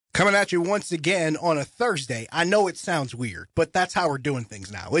Coming at you once again on a Thursday. I know it sounds weird, but that's how we're doing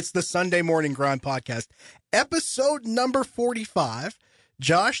things now. It's the Sunday Morning Grind Podcast, episode number 45.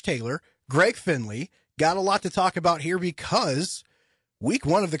 Josh Taylor, Greg Finley, got a lot to talk about here because week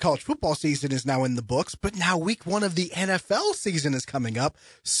one of the college football season is now in the books, but now week one of the NFL season is coming up.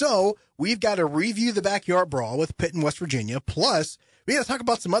 So we've got to review the Backyard Brawl with Pitt in West Virginia. Plus, we got to talk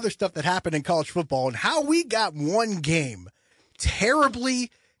about some other stuff that happened in college football and how we got one game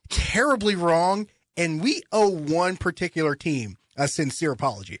terribly wrong, and we owe one particular team a sincere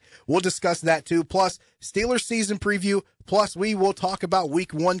apology. We'll discuss that too. Plus, Steelers season preview. Plus, we will talk about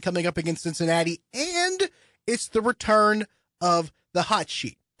week one coming up against Cincinnati, and it's the return of the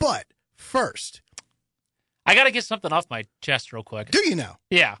Hotsheet. But first, I got to get something off my chest real quick. Do you know?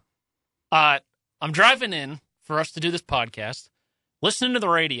 Yeah. I'm driving in for us to do this podcast, listening to the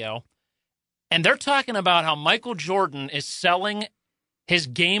radio, and they're talking about how Michael Jordan is selling his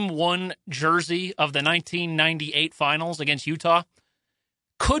game one jersey of the 1998 finals against Utah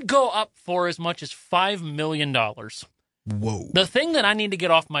could go up for as much as $5 million. Whoa. The thing that I need to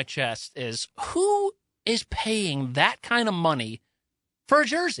get off my chest is who is paying that kind of money for a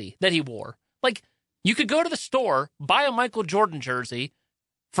jersey that he wore? Like, you could go to the store, buy a Michael Jordan jersey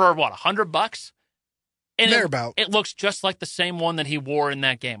for, what, $100? And it looks just like the same one that he wore in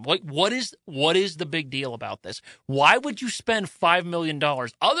that game. Like, what is the big deal about this? Why would you spend $5 million,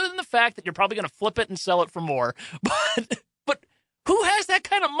 other than the fact that you're probably going to flip it and sell it for more? But who has that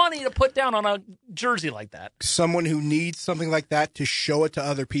kind of money to put down on a jersey like that? Someone who needs something like that to show it to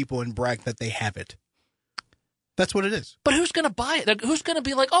other people and brag that they have it. That's what it is. But who's going to buy it? Who's going to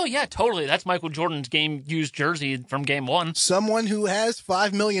be like, oh, yeah, totally, that's Michael Jordan's game-used jersey from game one? Someone who has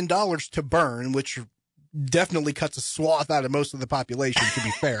 $5 million to burn, which definitely cuts a swath out of most of the population, to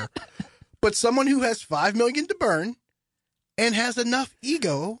be fair. But someone who has $5 million to burn and has enough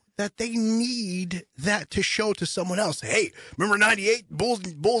ego that they need that to show to someone else. Hey, remember 98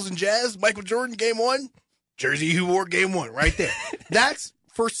 Bulls and Jazz, Michael Jordan, game one? Jersey who wore game one, right there. That's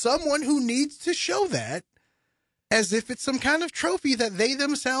for someone who needs to show that as if it's some kind of trophy that they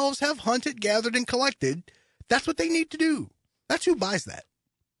themselves have hunted, gathered, and collected. That's what they need to do. That's who buys that.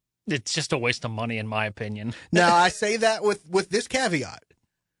 It's just a waste of money, in my opinion. Now, I say that with this caveat.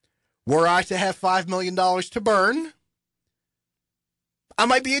 Were I to have $5 million to burn, I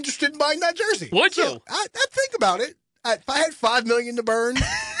might be interested in buying that jersey. Would you? I'd think about it. If I had $5 million to burn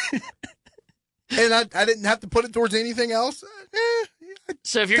and I didn't have to put it towards anything else,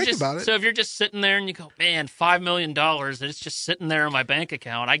 So if you're just sitting there and you go, man, $5 million, and it's just sitting there in my bank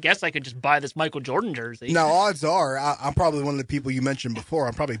account, I guess I could just buy this Michael Jordan jersey. Now, odds are, I'm probably one of the people you mentioned before.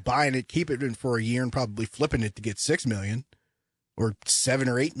 I'm probably buying it, keep it in for a year, and probably flipping it to get $6 million or $7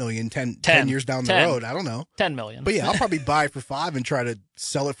 or $8 million 10 years down the road. I don't know. $10 million. But yeah, I'll probably buy it for $5 and try to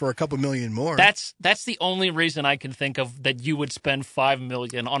sell it for a couple million more. That's the only reason I can think of that you would spend $5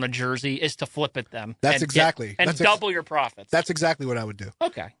 million on a jersey is to flip it them. That's exactly. Double your profits. That's exactly what I would do.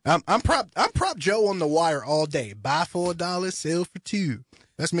 Okay. I'm prop Joe on the wire all day. Buy for $1, sell for $2.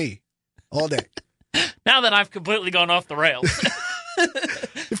 That's me all day. Now that I've completely gone off the rails.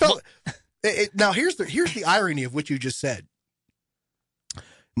 Now here's the irony of what you just said.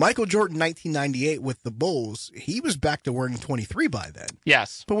 Michael Jordan, 1998 with the Bulls, he was back to wearing 23 by then.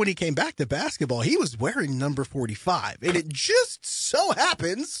 Yes. But when he came back to basketball, he was wearing number 45. And it just so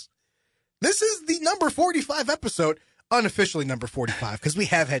happens, this is the number 45 episode, unofficially number 45, because we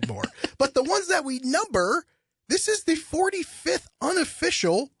have had more. But the ones that we number, this is the 45th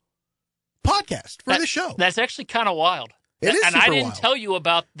unofficial podcast for the show. That's actually kind of wild. It is and super I didn't wild. tell you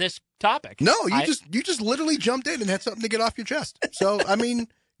about this topic. No, you just literally jumped in and had something to get off your chest. So, I mean,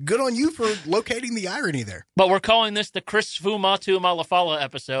 good on you for locating the irony there. But we're calling this the Chris Fuamatu-Maʻafala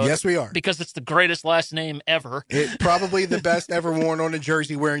episode. Yes, we are. Because it's the greatest last name ever. It's probably the best ever worn on a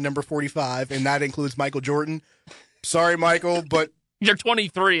jersey wearing number 45, and that includes Michael Jordan. Sorry, Michael, but you're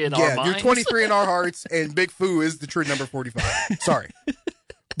 23 in our minds. Yeah, you're 23 in our hearts, and Big Fu is the true number 45. Sorry.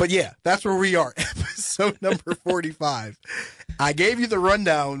 But yeah, that's where we are. Episode number 45. I gave you the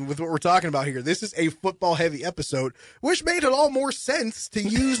rundown with what we're talking about here. This is a football-heavy episode, which made it all more sense to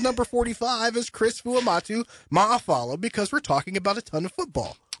use number 45 as Chris Fuamatu-Maʻafala because we're talking about a ton of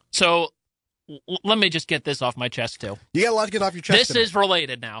football. So let me just get this off my chest, too. You got a lot to get off your chest. This is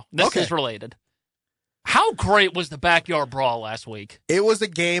related now. This is related. How great was the Backyard Brawl last week? It was a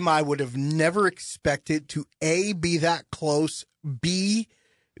game I would have never expected to, A, be that close, B,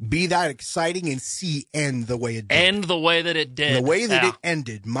 be that exciting, and C, end the way it did. End the way that it did. The way that it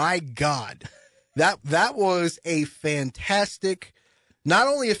ended. My God. That was a fantastic, not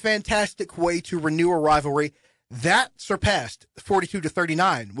only a fantastic way to renew a rivalry, that surpassed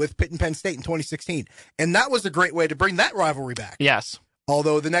 42-39 with Pitt and Penn State in 2016. And that was a great way to bring that rivalry back. Yes.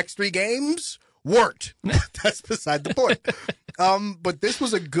 Although the next 3 games weren't. That's beside the point. But this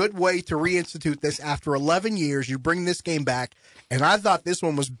was a good way to reinstitute this after 11 years. You bring this game back, and I thought this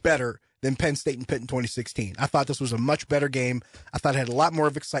one was better than Penn State and Pitt in 2016. I thought this was a much better game. I thought it had a lot more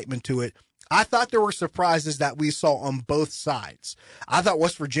of excitement to it. I thought there were surprises that we saw on both sides. I thought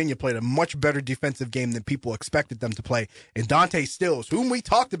West Virginia played a much better defensive game than people expected them to play. And Dante Stills, whom we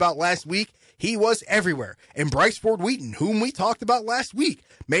talked about last week, he was everywhere. And Bryce Ford-Wheaton, whom we talked about last week,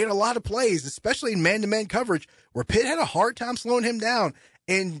 made a lot of plays, especially in man-to-man coverage, where Pitt had a hard time slowing him down.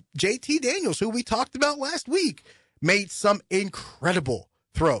 And JT Daniels, who we talked about last week, made some incredible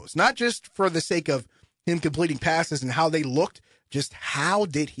throws. Not just for the sake of him completing passes and how they looked, just how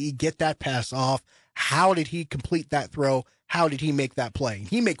did he get that pass off? How did he complete that throw? How did he make that play?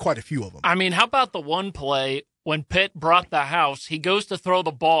 He made quite a few of them. I mean, how about the one play when Pitt brought the house? He goes to throw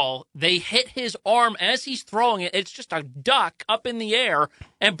the ball. They hit his arm as he's throwing it. It's just a duck up in the air.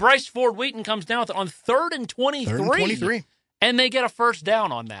 And Bryce Ford-Wheaton comes down with it on 3rd and 23. 3rd and 23. And they get a first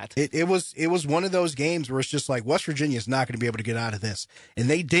down on that. It was one of those games where it's just like West Virginia is not going to be able to get out of this. And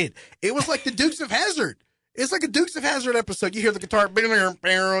they did. It was like the Dukes of Hazzard. It's like a Dukes of Hazzard episode. You hear the guitar.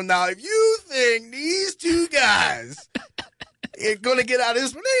 Now, if you think these 2 guys are going to get out of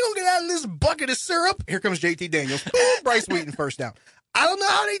this, when they going to get out of this bucket of syrup, here comes JT Daniels. Bryce Wheaton first down. I don't know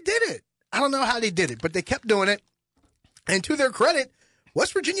how they did it. But they kept doing it. And to their credit,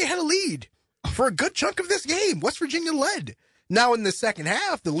 West Virginia had a lead for a good chunk of this game. West Virginia led. Now, in the second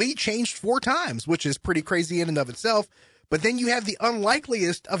half, the lead changed 4 times, which is pretty crazy in and of itself. But then you have the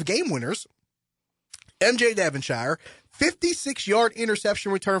unlikeliest of game winners, MJ Devonshire, 56-yard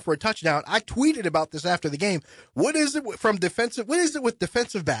interception return for a touchdown. I tweeted about this after the game. What is it with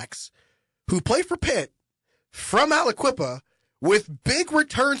defensive backs who play for Pitt from Aliquippa with big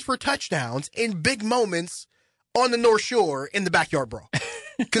returns for touchdowns in big moments on the North Shore in the backyard brawl?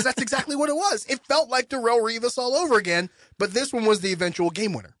 Because that's exactly what it was. It felt like Darrelle Revis all over again, but this one was the eventual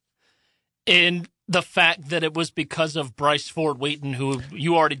game winner. And the fact that it was because of Bryce Ford-Wheaton, who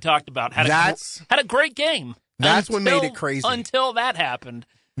you already talked about, had a great game. That's what made it crazy. Until that happened.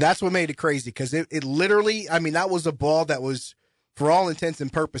 That's what made it crazy, because it literally, I mean, that was a ball that was, for all intents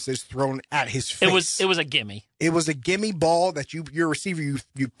and purposes, thrown at his face. It was a gimme. It was a gimme ball that your receiver,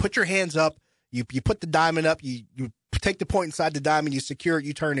 you put your hands up, you put the diamond up, you take the point inside the diamond, you secure it,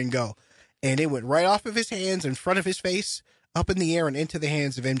 you turn and go. And it went right off of his hands, in front of his face, up in the air and into the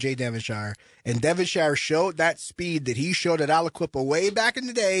hands of MJ Devonshire. And Devonshire showed that speed that he showed at Aliquippa way back in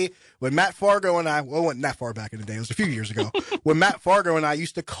the day when Matt Fargo and I, well, it wasn't that far back in the day, it was a few years ago, when Matt Fargo and I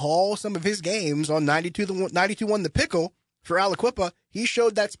used to call some of his games on 92.1 The Pickle for Aliquippa. He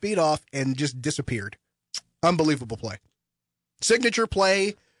showed that speed off and just disappeared. Unbelievable play. Signature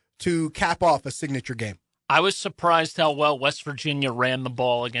play to cap off a signature game. I was surprised how well West Virginia ran the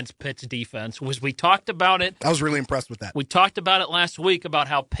ball against Pitt's defense. We talked about it. I was really impressed with that. We talked about it last week about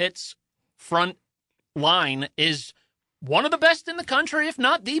how Pitt's front line is one of the best in the country, if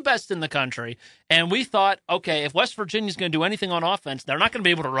not the best in the country. And we thought, okay, if West Virginia's going to do anything on offense, they're not going to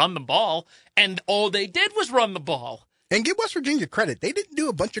be able to run the ball. And all they did was run the ball. And give West Virginia credit. They didn't do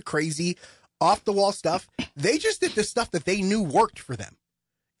a bunch of crazy off-the-wall stuff. They just did the stuff that they knew worked for them.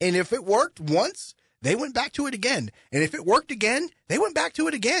 And if it worked once, they went back to it again. And if it worked again, they went back to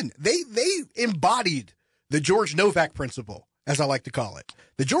it again. They embodied the George Novak principle, as I like to call it.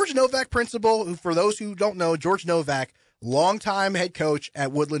 The George Novak principle, for those who don't know, George Novak, longtime head coach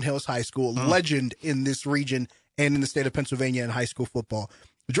at Woodland Hills High School, legend in this region and in the state of Pennsylvania in high school football.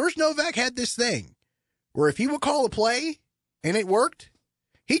 George Novak had this thing where if he would call a play and it worked,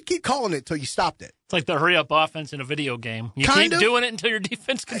 he'd keep calling it till you stopped it. It's like the hurry-up offense in a video game. You keep doing it until your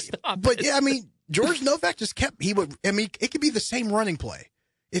defense can stop But it. Yeah, I mean, George Novak just kept, it could be the same running play.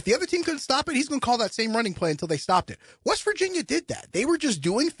 If the other team couldn't stop it, he's going to call that same running play until they stopped it. West Virginia did that. They were just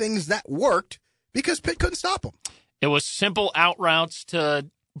doing things that worked because Pitt couldn't stop them. It was simple out routes to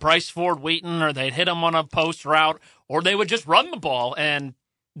Bryce Ford-Wheaton, or they'd hit him on a post route, or they would just run the ball, and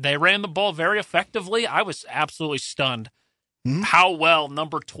they ran the ball very effectively. I was absolutely stunned how well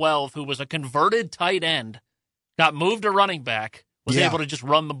number 12, who was a converted tight end, got moved to running back, was able to just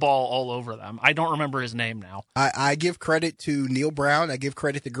run the ball all over them. I don't remember his name now. I give credit to Neil Brown. I give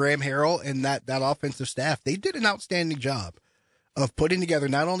credit to Graham Harrell and that offensive staff. They did an outstanding job of putting together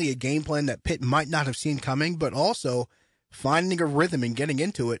not only a game plan that Pitt might not have seen coming, but also finding a rhythm and getting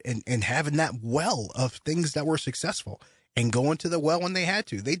into it and having that well of things that were successful and going to the well when they had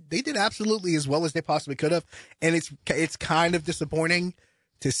to. They did absolutely as well as they possibly could have. And it's kind of disappointing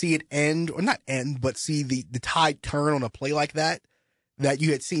to see it end, or not end, but see the tide turn on a play like that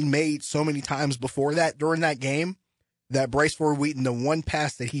you had seen made so many times before that during that game, that Bryce Ford Wheaton, the one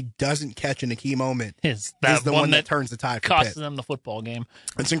pass that he doesn't catch in a key moment is the one that turns the tide for costs Pitt. them the football game.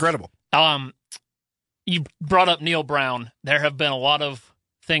 It's incredible. You brought up Neil Brown. There have been a lot of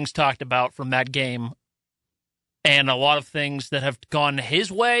things talked about from that game, and a lot of things that have gone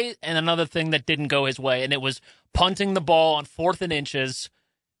his way, and another thing that didn't go his way, and it was punting the ball on 4th and inches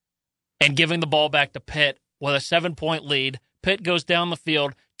and giving the ball back to Pitt with a 7-point lead. Pitt goes down the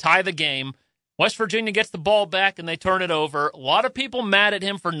field, tie the game. West Virginia gets the ball back, and they turn it over. A lot of people mad at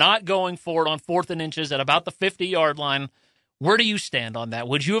him for not going for it on 4th and inches at about the 50-yard line. Where do you stand on that?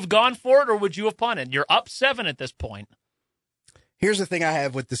 Would you have gone for it, or would you have punted? You're up 7 at this point. Here's the thing I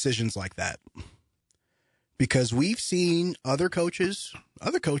have with decisions like that. Because we've seen other coaches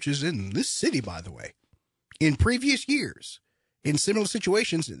in this city, by the way, in previous years, in similar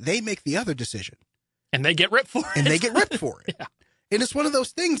situations, they make the other decision. And they get ripped for it. Yeah. And it's one of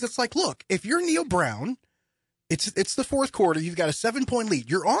those things that's like, look, if you're Neil Brown, it's the fourth quarter, you've got a 7-point lead,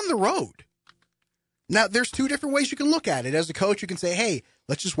 you're on the road. Now, there's two different ways you can look at it. As a coach, you can say, hey,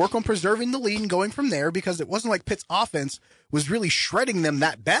 let's just work on preserving the lead and going from there, because it wasn't like Pitt's offense was really shredding them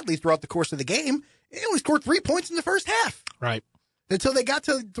that badly throughout the course of the game. It only scored 3 points in the first half. Right. Until they got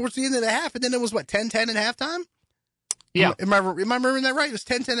towards the end of the half, and then it was, 10-10 at halftime? Yeah. Am I remembering that right? It was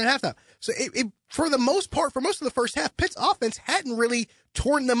 10-10 at halftime. So for the most part, for most of the first half, Pitt's offense hadn't really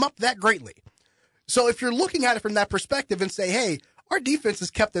torn them up that greatly. So if you're looking at it from that perspective and say, hey, our defense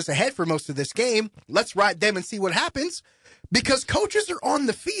has kept us ahead for most of this game, let's ride them and see what happens, because coaches are on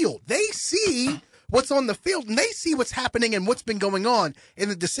the field. They see what's on the field, and they see what's happening and what's been going on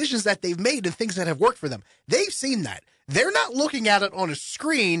and the decisions that they've made and things that have worked for them. They've seen that. They're not looking at it on a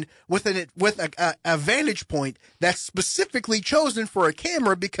screen with a vantage point that's specifically chosen for a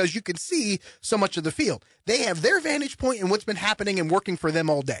camera because you can see so much of the field. They have their vantage point and what's been happening and working for them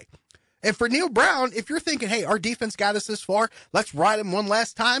all day. And for Neil Brown, if you're thinking, hey, our defense got us this far, let's ride them one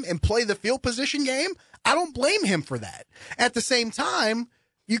last time and play the field position game, I don't blame him for that. At the same time,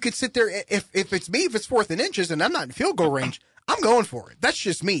 you could sit there, if it's me, if it's 4th and inches and I'm not in field goal range, I'm going for it. That's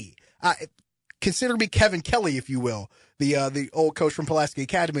just me. Consider me Kevin Kelly, if you will, the old coach from Pulaski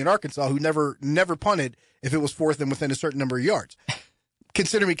Academy in Arkansas who never punted if it was 4th and within a certain number of yards.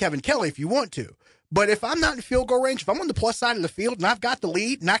 Consider me Kevin Kelly if you want to. But if I'm not in field goal range, if I'm on the plus side of the field and I've got the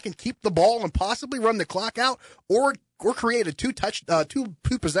lead and I can keep the ball and possibly run the clock out or create a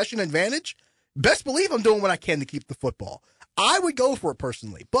two possession advantage, best believe I'm doing what I can to keep the football. I would go for it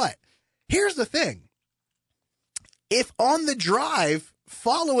personally. But here's the thing. If on the drive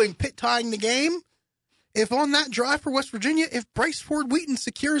following Pitt tying the game, if on that drive for West Virginia, if Bryce Ford Wheaton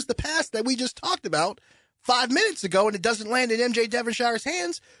secures the pass that we just talked about 5 minutes ago and it doesn't land in MJ Devonshire's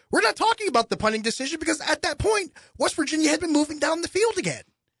hands, we're not talking about the punting decision, because at that point, West Virginia had been moving down the field again.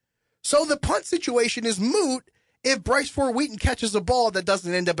 So the punt situation is moot if Bryce Ford Wheaton catches a ball that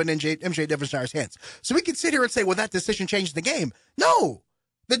doesn't end up in MJ Devonshire's hands. So we can sit here and say, well, that decision changed the game. No.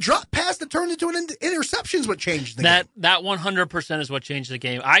 The drop pass that turned into an interception is what changed the game. That 100% is what changed the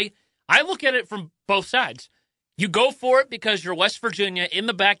game. I look at it from both sides. You go for it because you're West Virginia in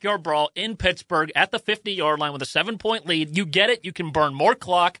the backyard brawl in Pittsburgh at the 50-yard line with a 7-point lead. You get it. You can burn more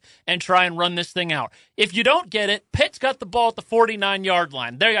clock and try and run this thing out. If you don't get it, Pitt's got the ball at the 49-yard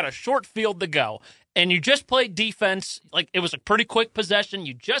line. They got a short field to go. And you just played defense. Like, it was a pretty quick possession.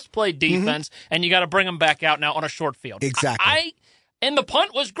 You just played defense, and you got to bring them back out now on a short field. Exactly. And the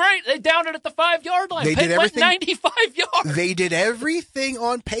punt was great. They downed it at the 5-yard line. Pitt went 95 yards. They did everything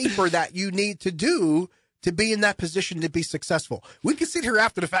on paper that you need to do to be in that position to be successful. We can sit here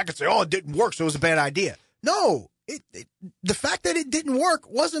after the fact and say, oh, it didn't work, so it was a bad idea. No, the fact that it didn't work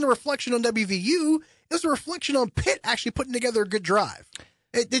wasn't a reflection on WVU. It was a reflection on Pitt actually putting together a good drive.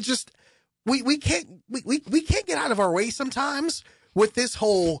 It just, we can't get out of our way sometimes with this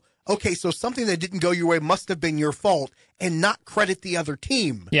whole, okay, so something that didn't go your way must have been your fault, and not credit the other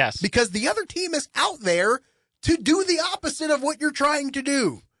team. Yes. Because the other team is out there to do the opposite of what you're trying to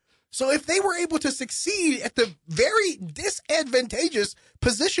do. So if they were able to succeed at the very disadvantageous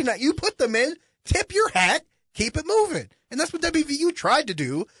position that you put them in, tip your hat, keep it moving. And that's what WVU tried to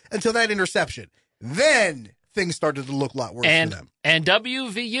do until that interception. Then things started to look a lot worse for them. And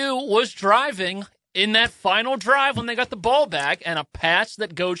WVU was driving in that final drive when they got the ball back, and a pass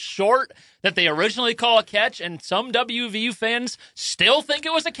that goes short that they originally call a catch, and some WVU fans still think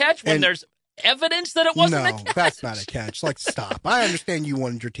it was a catch when there's evidence that it wasn't a catch. No, that's not a catch. Like, stop. I understand you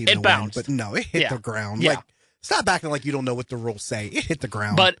wanted your team to bounced. win, but no, it hit the ground. Yeah. Like, stop acting like you don't know what the rules say. It hit the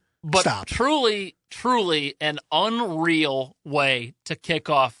ground. But but Stop. truly an unreal way to kick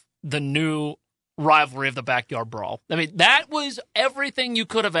off the new rivalry of the Backyard Brawl. I mean, that was everything you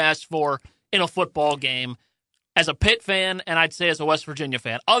could have asked for in a football game as a Pitt fan, and I'd say as a West Virginia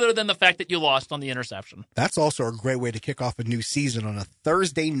fan, other than the fact that you lost on the interception. That's also a great way to kick off a new season on a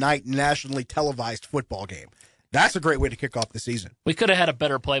Thursday night nationally televised football game. That's a great way to kick off the season. We could have had a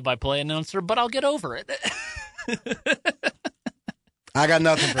better play-by-play announcer, but I'll get over it. I got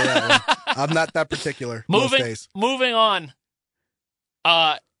nothing for that one. I'm not that particular most days. Moving on.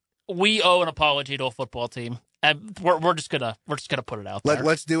 We owe an apology to a football team. We're just gonna put it out there.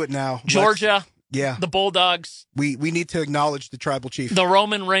 Let's do it now. Georgia. Yeah. The Bulldogs. We need to acknowledge the tribal chief. The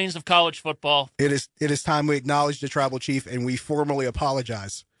Roman Reigns of college football. It is time we acknowledge the tribal chief and we formally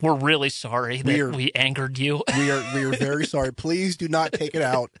apologize. We're really sorry that we angered you. We are very sorry. Please do not take it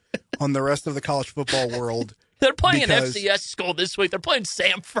out on the rest of the college football world. They're playing an FCS school this week. They're playing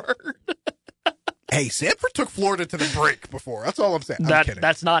Samford. Hey, Samford took Florida to the break before. That's all I'm saying. I'm kidding.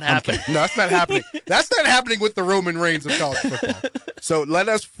 That's not happening. No, that's not happening. That's not happening with the Roman Reigns of college football. So let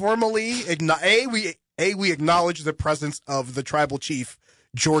us formally we acknowledge the presence of the tribal chief,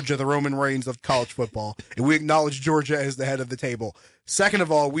 Georgia, the Roman Reigns of college football, and we acknowledge Georgia as the head of the table. Second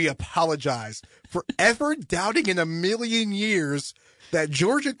of all, we apologize for ever doubting in a million years that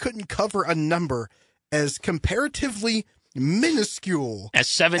Georgia couldn't cover a number as comparatively minuscule as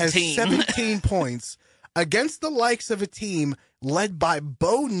 17 points against the likes of a team led by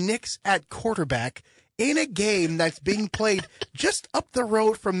Bo Nix at quarterback in a game that's being played just up the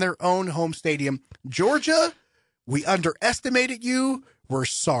road from their own home stadium. Georgia, we underestimated you. We're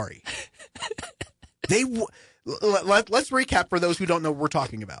sorry. Let's recap for those who don't know what we're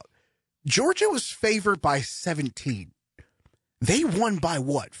talking about. Georgia was favored by 17. They won by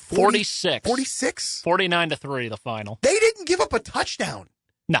what? 46. 46? 49-3, the final. They didn't give up a touchdown.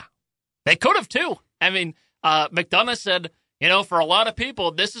 No. They could have, too. I mean, McDonough said, for a lot of people,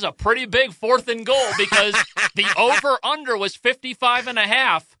 this is a pretty big 4th and goal because the over-under was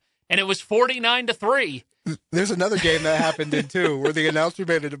 55.5, and it was 49-3. There's another game that happened in, too, where the announcer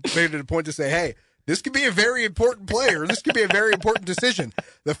made it a point to say, hey, this could be a very important player. This could be a very important decision.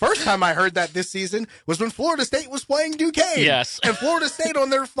 The first time I heard that this season was when Florida State was playing Duquesne. Yes. And Florida State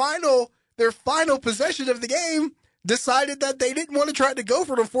on their final possession of the game decided that they didn't want to try to go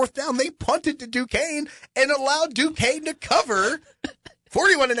for it on 4th down. They punted to Duquesne and allowed Duquesne to cover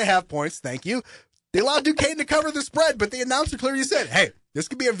 41.5 points. Thank you. They allowed Duquesne to cover the spread, but the announcer clearly said, hey, this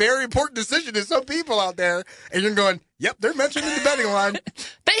could be a very important decision to some people out there. And you're going, yep, they're mentioned in the betting line.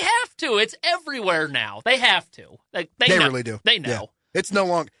 They have to. It's everywhere now. They have to. They really do. They know. Yeah. It's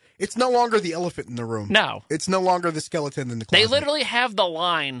no longer the elephant in the room. No. It's no longer the skeleton in the closet. They literally have the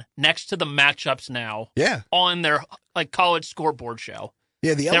line next to the matchups now. Yeah. On their college scoreboard show.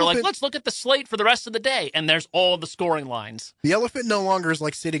 Yeah, They're like, let's look at the slate for the rest of the day, and there's all the scoring lines. The elephant no longer is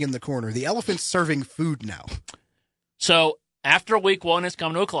like sitting in the corner. The elephant's serving food now. So after week 1 has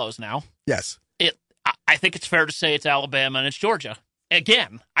come to a close now. Yes. I think it's fair to say it's Alabama and it's Georgia.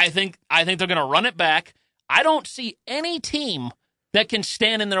 Again, I think they're going to run it back. I don't see any team that can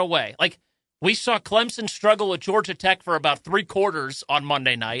stand in their way. Like, we saw Clemson struggle with Georgia Tech for about 3 quarters on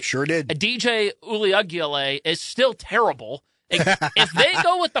Monday night. Sure did. DJ Uliagiele is still terrible. If they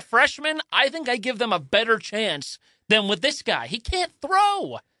go with the freshman, I think I give them a better chance than with this guy. He can't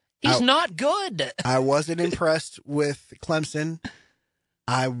throw. He's not good. I wasn't impressed with Clemson.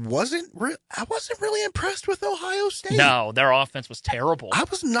 I wasn't really impressed with Ohio State. No, their offense was terrible. I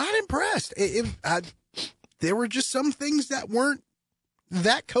was not impressed. There were just some things that weren't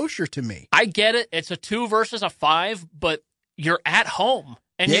that kosher to me. I get it. It's a 2 versus a 5, but you're at home.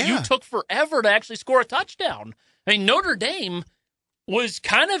 And you took forever to actually score a touchdown. I mean, Notre Dame was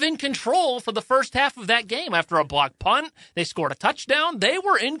kind of in control for the first half of that game. After a blocked punt, they scored a touchdown. They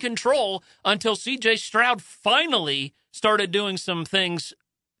were in control until C.J. Stroud finally started doing some things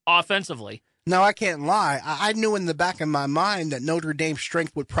offensively. Now, I can't lie. I knew in the back of my mind that Notre Dame's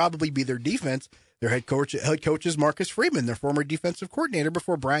strength would probably be their defense. Their head coach is Marcus Freeman, their former defensive coordinator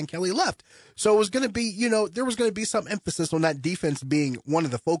before Brian Kelly left. So it was going to be, there was going to be some emphasis on that defense being one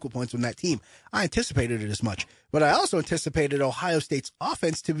of the focal points on that team. I anticipated it as much, but I also anticipated Ohio State's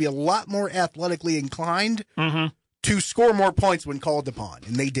offense to be a lot more athletically inclined to score more points when called upon,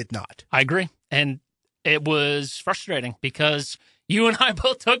 and they did not. I agree. And it was frustrating because you and I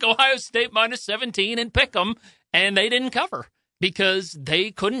both took Ohio State minus 17 and pick them, and they didn't cover because they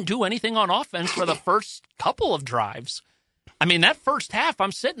couldn't do anything on offense for the first couple of drives. I mean, that first half,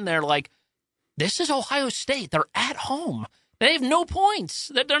 I'm sitting there like, this is Ohio State. They're at home. They have no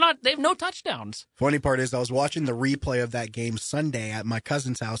points. They have no touchdowns. Funny part is I was watching the replay of that game Sunday at my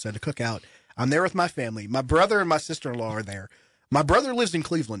cousin's house at a cookout. I'm there with my family. My brother and my sister-in-law are there. My brother lives in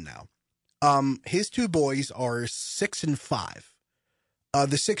Cleveland now. His two boys are 6 and 5.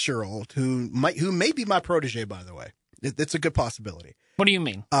 The 6-year-old who may be my protege, by the way. It's a good possibility. What do you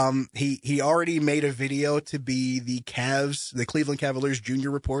mean? He already made a video to be the Cleveland Cavaliers junior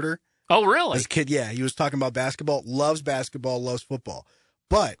reporter. Oh, really? As a kid, yeah. He was talking about basketball, loves football.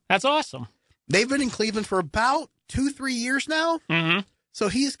 But that's awesome. They've been in Cleveland for about 2-3 years now. Mm-hmm. So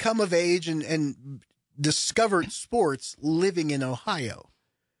he's come of age and discovered sports living in Ohio.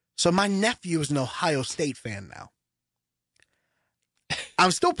 So my nephew is an Ohio State fan now.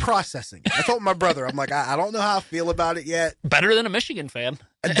 I'm still processing. I told my brother, I'm like, I don't know how I feel about it yet. Better than a Michigan fan.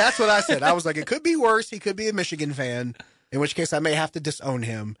 And that's what I said. I was like, it could be worse. He could be a Michigan fan, in which case I may have to disown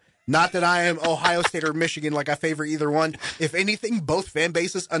him. Not that I am Ohio State or Michigan, like I favor either one. If anything, both fan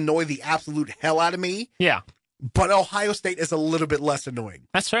bases annoy the absolute hell out of me. Yeah. But Ohio State is a little bit less annoying.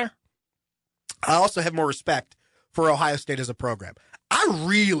 That's fair. I also have more respect for Ohio State as a program. I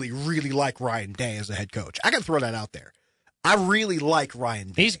really, really like Ryan Day as a head coach. I got to throw that out there. I really like Ryan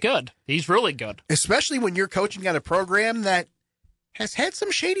Day. He's good. He's really good. Especially when you're coaching at a program that has had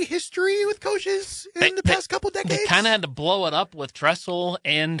some shady history with coaches in the past couple decades. They kind of had to blow it up with Tressel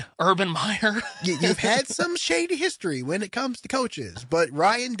and Urban Meyer. You've had some shady history when it comes to coaches. But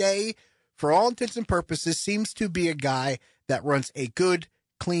Ryan Day, for all intents and purposes, seems to be a guy that runs a good,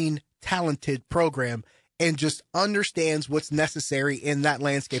 clean, talented program and just understands what's necessary in that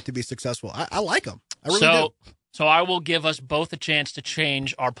landscape to be successful. I like him. I really do. So I will give us both a chance to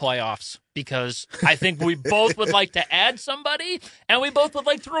change our playoffs because I think we both would like to add somebody and we both would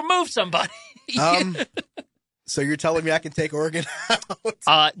like to remove somebody. So you're telling me I can take Oregon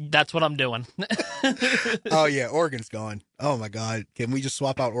out? That's what I'm doing. Oh, yeah, Oregon's gone. Oh, my God. Can we just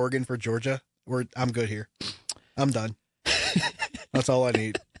swap out Oregon for Georgia? I'm good here. I'm done. That's all I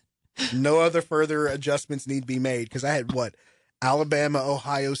need. No other further adjustments need to be made because I had, Alabama,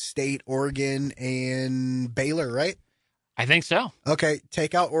 Ohio State, Oregon, and Baylor, right? I think so. Okay,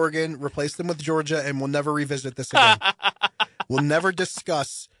 take out Oregon, replace them with Georgia, and we'll never revisit this again. We'll never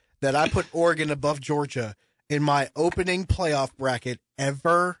discuss that I put Oregon above Georgia in my opening playoff bracket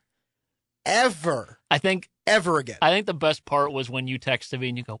ever again. I think the best part was when you texted me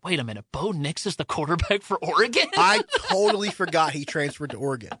and you go, wait a minute, Bo Nix is the quarterback for Oregon? I totally forgot he transferred to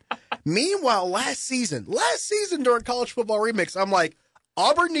Oregon. Meanwhile, last season during College Football Remix, I'm like,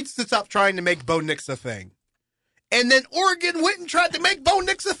 Auburn needs to stop trying to make Bo Nix a thing. And then Oregon went and tried to make Bo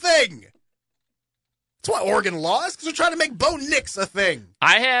Nix a thing. That's why Oregon lost, because they're trying to make Bo Nix a thing.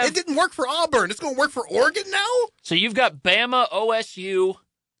 It didn't work for Auburn. It's going to work for Oregon now? So you've got Bama, OSU,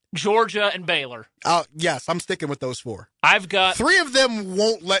 Georgia, and Baylor. Yes, I'm sticking with those 4. I've got 3 of them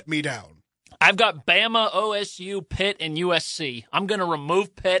won't let me down. I've got Bama, OSU, Pitt, and USC. I'm going to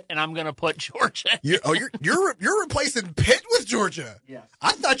remove Pitt, and I'm going to put Georgia. You're replacing Pitt with Georgia? Yes.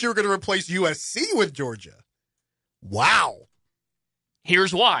 I thought you were going to replace USC with Georgia. Wow.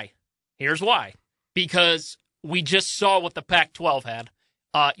 Here's why. Because we just saw what the Pac-12 had.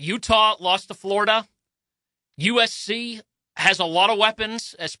 Utah lost to Florida. USC has a lot of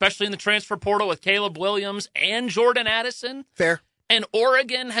weapons, especially in the transfer portal with Caleb Williams and Jordan Addison. Fair. And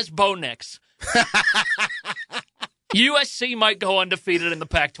Oregon has Bo Nix. USC might go undefeated in the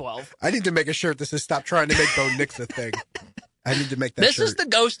Pac-12. I need to make a shirt that says stop trying to make Bo Nix a thing. I need to make that shirt. This is the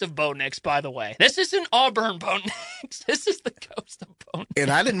ghost of Bo Nix, by the way. This isn't Auburn Bo Nix. This is the ghost of Bo Nix. And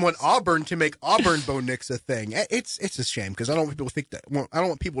I didn't want Auburn to make Auburn Bo Nix a thing. It's a shame because I don't want people to think that. Well, I don't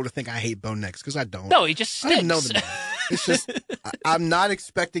want people to think I hate Bo Nix because I don't. No, he just stinks. I didn't know the man. It's just I'm not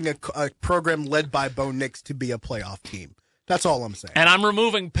expecting a program led by Bo Nix to be a playoff team. That's all I'm saying. And I'm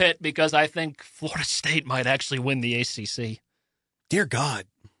removing Pitt because I think Florida State might actually win the ACC. Dear God.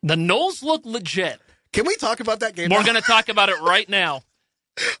 The Noles look legit. Can we talk about that game? We're going to talk about it right now.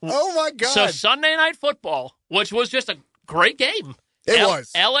 Oh, my God. So Sunday Night Football, which was just a great game. It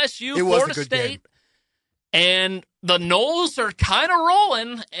was. LSU, Florida State. Game. And the Noles are kind of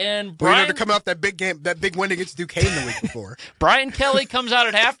rolling. And Brian, to come out that big game, that big win against Duquesne the week before. Brian Kelly comes out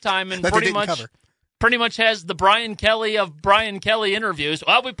at halftime and pretty much has the Brian Kelly of Brian Kelly interviews.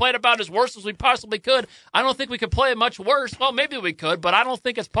 Well, we played about as worse as we possibly could. I don't think we could play it much worse. Well, maybe we could, but I don't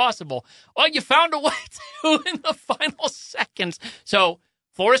think it's possible. Well, you found a way to in the final seconds. So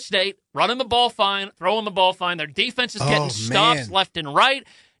Florida State running the ball fine, throwing the ball fine. Their defense is getting stops left and right.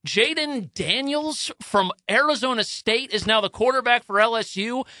 Jaden Daniels from Arizona State is now the quarterback for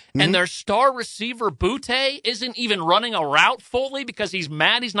LSU, and their star receiver, Butte, isn't even running a route fully because he's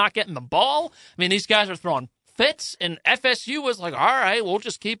mad he's not getting the ball. I mean, these guys are throwing fits, and FSU was like, all right, we'll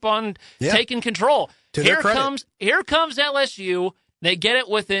just keep on Yeah. taking control. To their credit. Here comes LSU. They get it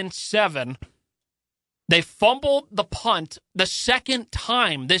within 7. They fumbled the punt the second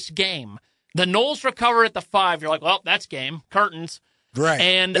time this game. The Noles recover at the 5. You're like, well, that's game. Curtains. Right.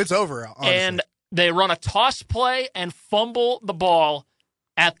 And it's over, honestly. And they run a toss play and fumble the ball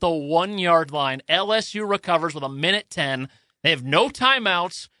at the 1-yard line. LSU recovers with 1:10. They have no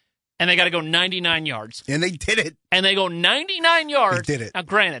timeouts, and they got to go 99 yards. And they did it. And they go 99 yards. They did it. Now,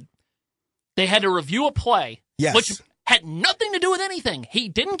 granted, they had to review a play, Yes. which had nothing to do with anything. He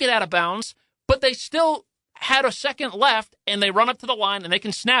didn't get out of bounds, but they still had a second left, and they run up to the line, and they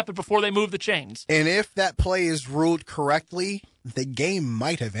can snap it before they move the chains. And if that play is ruled correctly, the game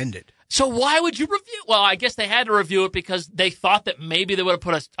might have ended. So why would you review? Well, I guess they had to review it because they thought that maybe they would have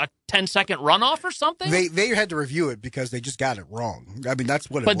put a 10-second runoff or something. They had to review it because they just got it wrong. I mean, that's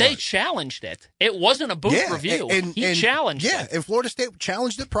what it was. But they challenged it. It wasn't a booth review. He challenged it. Yeah, and Florida State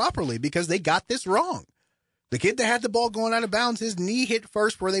challenged it properly because they got this wrong. The kid that had the ball going out of bounds, his knee hit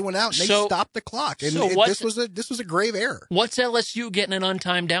first where they went out, and they stopped the clock. And this was a grave error. What's LSU getting an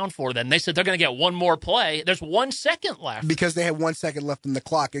untimed down for then? They said they're going to get one more play. There's 1 second left. Because they had 1 second left in the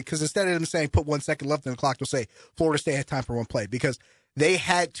clock. Because instead of them saying put 1 second left in the clock, they'll say Florida State had time for one play. Because they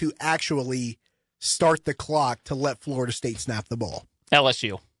had to actually start the clock to let Florida State snap the ball.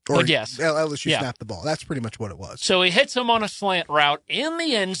 LSU. But yes. LSU snapped the ball. That's pretty much what it was. So he hits him on a slant route in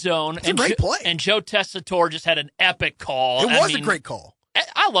the end zone. It's a great play. And Joe Tessitore just had an epic call. It was a great call.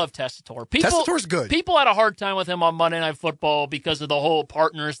 I love Tessitore. Tessitore's good. People had a hard time with him on Monday Night Football because of the whole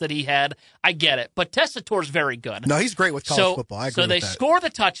partners that he had. I get it. But Tessitore's very good. No, he's great with college football. I agree So they with that. score the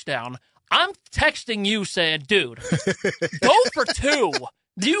touchdown. I'm texting you saying, dude, go for 2.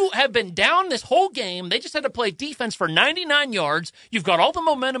 You have been down this whole game. They just had to play defense for 99 yards. You've got all the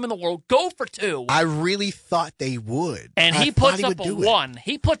momentum in the world. Go for 2. I really thought they would. And he puts up a 1.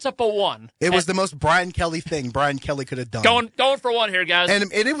 He puts up a 1. It was the most Brian Kelly thing Brian Kelly could have done. Going for 1 here, guys. And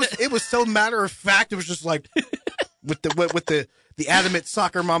it was so matter of fact. It was just like with the adamant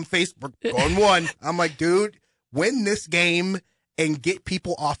soccer mom face. We're going 1. I'm like, dude, win this game and get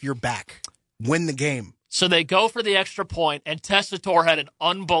people off your back. Win the game. So they go for the extra point, and Tessitore had an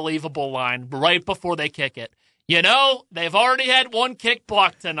unbelievable line right before they kick it. You know, they've already had 1 kick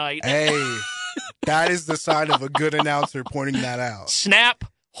blocked tonight. Hey, that is the sign of a good announcer pointing that out. Snap,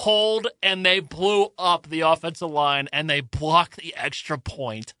 hold, and they blew up the offensive line, and they blocked the extra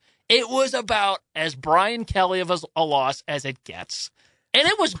point. It was about as Brian Kelly of a loss as it gets. And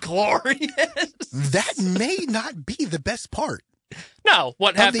it was glorious. That may not be the best part. No,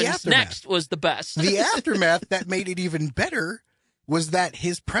 what happens next was the best. The aftermath that made it even better was that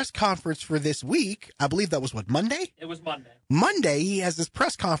his press conference for this week, I believe that was what, Monday? It was Monday. Monday, he has his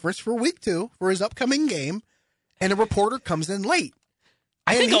press conference for week 2 for his upcoming game, and a reporter comes in late.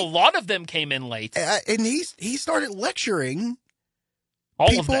 I think a lot of them came in late. And he started lecturing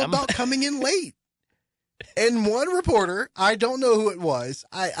people about coming in late. And one reporter, I don't know who it was.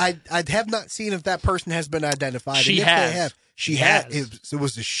 I have not seen if that person has been identified. She and if has. they have, she has. It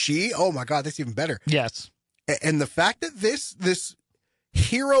was a she. Oh my God, that's even better. Yes. And the fact that this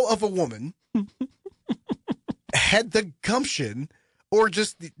hero of a woman had the gumption, or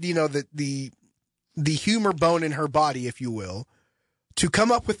just the humor bone in her body, if you will, to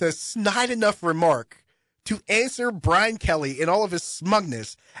come up with a snide enough remark to answer Brian Kelly in all of his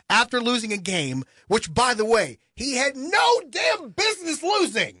smugness after losing a game, which, by the way, he had no damn business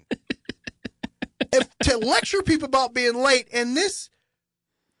losing. To lecture people about being late, and this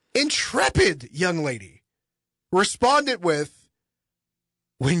intrepid young lady responded with,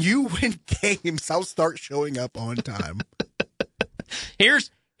 when you win games, I'll start showing up on time.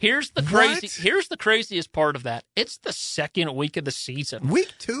 Here's the craziest part of that. It's the second week of the season.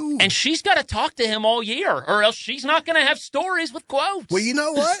 Week 2. And she's got to talk to him all year, or else she's not going to have stories with quotes. Well, you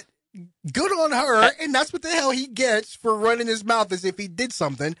know what? Good on her, and that's what the hell he gets for running his mouth as if he did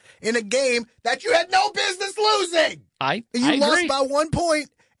something in a game that you had no business losing. I lost agree. by 1 point,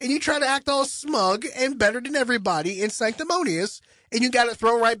 and you try to act all smug and better than everybody and sanctimonious, and you got it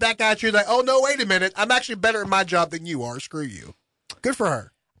thrown right back at you like, oh, no, wait a minute. I'm actually better at my job than you are. Screw you. Good for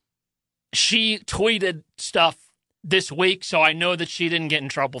her. She tweeted stuff this week, so I know that she didn't get in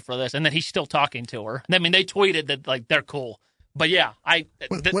trouble for this, and that he's still talking to her. I mean, they tweeted that, like, they're cool. But yeah,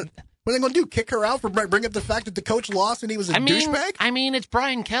 What are they going to do? Kick her out for bringing up the fact that the coach lost and he was a douchebag? I mean, it's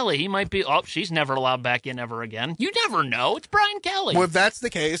Brian Kelly. He might be, she's never allowed back in ever again. You never know. It's Brian Kelly. Well, if that's the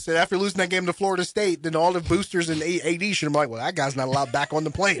case, then after losing that game to Florida State, then all the boosters and AD should have been like, well, that guy's not allowed back on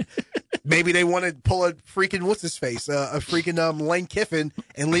the plane. Maybe they want to pull a freaking, what's his face, a freaking Lane Kiffin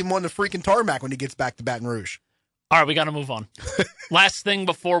and leave him on the freaking tarmac when he gets back to Baton Rouge. All right, we got to move on. Last thing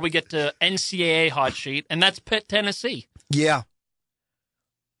before we get to NCAA hot sheet, and that's Pitt, Tennessee. Yeah.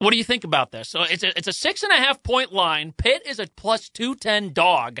 What do you think about this? So it's a 6.5 point line. Pitt is a plus 210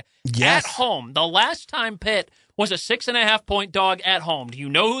 dog at home. The last time Pitt was a 6.5 point dog at home. Do you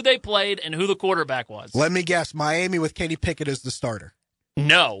know who they played and who the quarterback was? Let me guess. Miami with Kenny Pickett as the starter.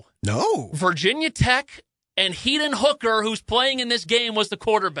 No. Virginia Tech and Heaton Hooker, who's playing in this game, was the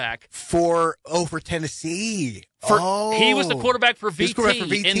quarterback. For Tennessee. He was the quarterback for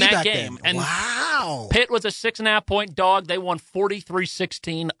VT, in that game. Then. And wow. Pitt was a 6.5 point dog. They won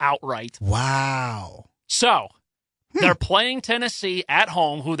 43-16 outright. Wow. So, they're playing Tennessee at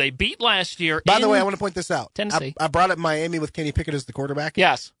home, who they beat last year. By the way, I want to point this out. Tennessee. I brought up Miami with Kenny Pickett as the quarterback.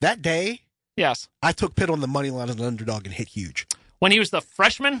 Yes. That day, yes, I took Pitt on the money line as an underdog and hit huge. When he was the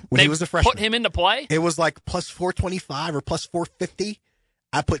freshman? He was the freshman. Put him into play? It was like plus 425 or plus 450.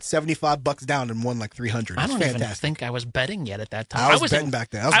 I put $75 down and won like 300. I don't even think I was betting yet at that time. I was betting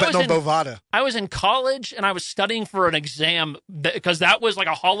back then. I was betting on Bovada. I was in college and I was studying for an exam because that was like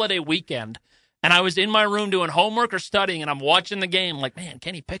a holiday weekend. And I was in my room doing homework or studying, and I'm watching the game like, man,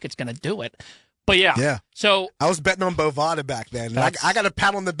 Kenny Pickett's going to do it. But yeah. So I was betting on Bovada back then. And I got a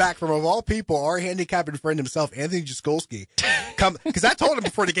pat on the back from, of all people, our handicapping friend himself, Anthony Jaskolski. Because I told him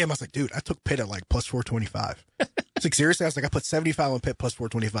before the game, I was like, dude, I took Pitt at like plus 425. It's like, seriously? I was like, I put 75 on Pitt plus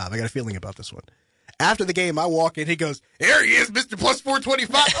 425. I got a feeling about this one. After the game, I walk in, he goes, there he is, Mr. Plus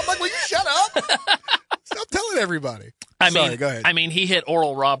 425. I'm like, will you shut up? Stop telling everybody. Sorry, go ahead. I mean, he hit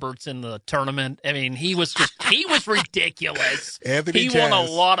Oral Roberts in the tournament. I mean, he was ridiculous. He won a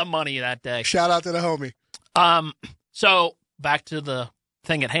lot of money that day. Shout out to the homie. So back to the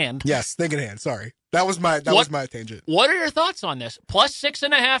thing at hand. Yes, thing at hand. Sorry. That was my tangent. What are your thoughts on this? Plus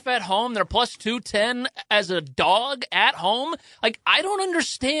 6.5 at home. They're plus 210 as a dog at home. Like, I don't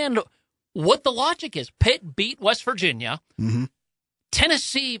understand what the logic is. Pitt beat West Virginia. Mm-hmm.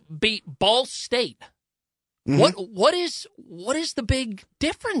 Tennessee beat Ball State. Mm-hmm. What is the big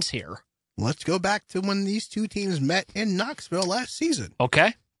difference here? Let's go back to when these two teams met in Knoxville last season.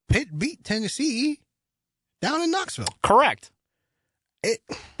 Okay. Pitt beat Tennessee down in Knoxville. Correct.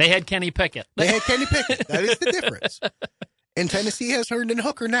 They had Kenny Pickett. They had Kenny Pickett. That is the difference. And Tennessee has Herndon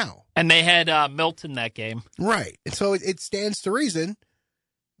Hooker now. And they had Milton that game. Right. And so it stands to reason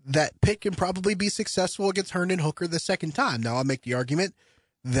that Pitt can probably be successful against Herndon Hooker the second time. Now, I'll make the argument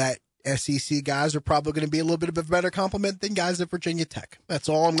that SEC guys are probably going to be a little bit of a better complement than guys at Virginia Tech. That's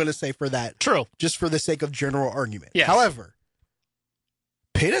all I'm going to say for that. True. Just for the sake of general argument. Yes. However,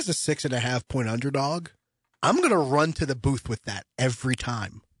 Pitt is a 6.5 point underdog. I'm going to run to the booth with that every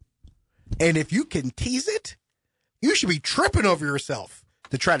time. And if you can tease it, you should be tripping over yourself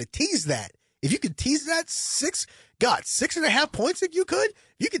to try to tease that. If you could tease that 6.5 points if you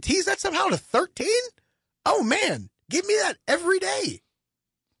could tease that somehow to 13. Oh man, give me that every day.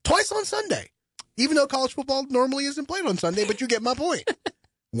 Twice on Sunday. Even though college football normally isn't played on Sunday, but you get my point.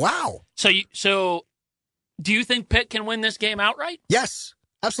 Wow. So do you think Pitt can win this game outright? Yes,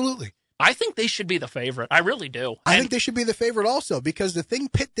 absolutely. I think they should be the favorite. I really do. I think they should be the favorite also because the thing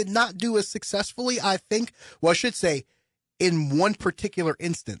Pitt did not do as successfully, I should say, in one particular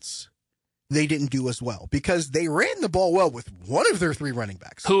instance, they didn't do as well because they ran the ball well with one of their three running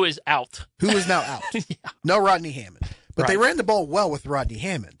backs. Who is out. Who is now out. Yeah. No Rodney Hammond. But They ran the ball well with Rodney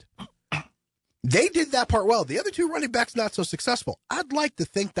Hammond. They did that part well. The other two running backs, not so successful. I'd like to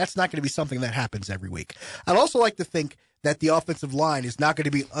think that's not going to be something that happens every week. I'd also like to think that the offensive line is not going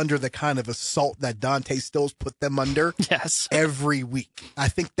to be under the kind of assault that Dante Stills put them under every week. I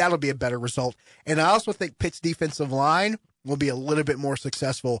think that'll be a better result. And I also think Pitt's defensive line will be a little bit more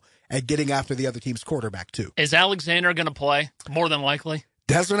successful at getting after the other team's quarterback, too. Is Alexander going to play? More than likely.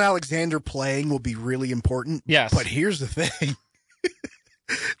 Desmond Alexander playing will be really important. Yes. But here's the thing.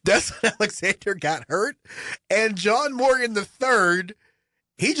 Desmond Alexander got hurt, and John Morgan III,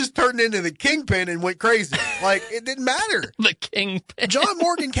 he just turned into the kingpin and went crazy. Like, it didn't matter. The kingpin. John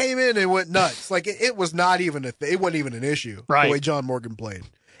Morgan came in and went nuts. Like, it was not even it wasn't even an issue. Right. The way John Morgan played.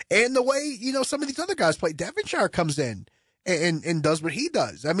 And the way, some of these other guys play. Devonshire comes in and does what he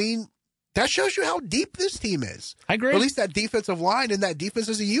does. I mean, that shows you how deep this team is. I agree. Or at least that defensive line and that defense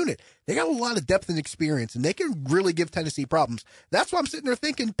as a unit. They got a lot of depth and experience, and they can really give Tennessee problems. That's why I'm sitting there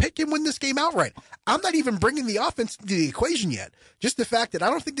thinking Pitt can win this game outright. I'm not even bringing the offense to the equation yet. Just the fact that I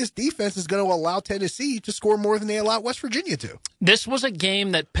don't think this defense is going to allow Tennessee to score more than they allowed West Virginia to. This was a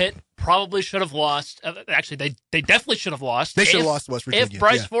game that Pitt probably should have lost. Actually, they definitely should have lost. They should have lost to West Virginia. If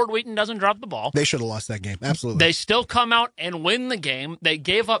Bryce Ford Wheaton doesn't drop the ball. They should have lost that game. Absolutely. They still come out and win the game. They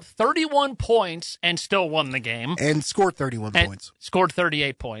gave up 31 points and still won the game. And scored 31 points. Scored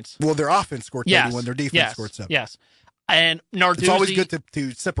 38 points. Well, their offense scored 31. Their defense scored 7. Yes. And Narduzzi... It's always good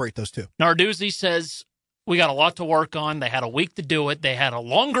to separate those two. Narduzzi says, we got a lot to work on. They had a week to do it. They had a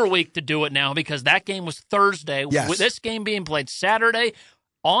longer week to do it now because that game was Thursday. Yes. With this game being played Saturday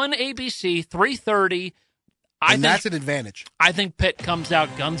on ABC, 3:30. And that's an advantage. I think Pitt comes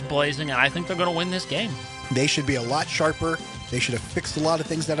out guns blazing, and I think they're going to win this game. They should be a lot sharper. They should have fixed a lot of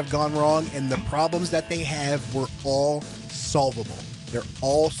things that have gone wrong, and the problems that they have were all solvable. They're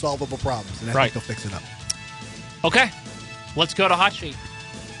all solvable problems, and I think they'll fix it up. Okay, let's go to Hotsheet.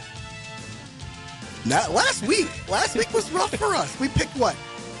 Now, last week was rough for us. We picked what?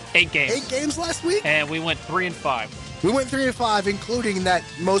 8 games. 8 games last week? And we went 3-5. We went 3-5, including that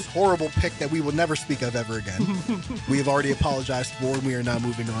most horrible pick that we will never speak of ever again. We have already apologized for, and we are now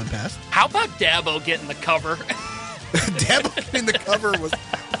moving on past. How about Dabo getting the cover? Dabo getting the cover was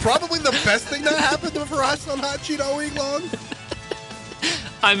probably the best thing that happened for us on Hot Sheet all week long.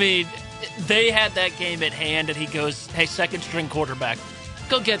 I mean, they had that game at hand, and he goes, hey, second-string quarterback,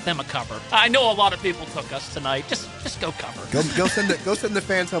 go get them a cover. I know a lot of people took us tonight. Just go cover. Go send the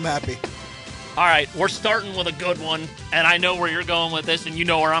fans home happy. All right, we're starting with a good one, and I know where you're going with this, and you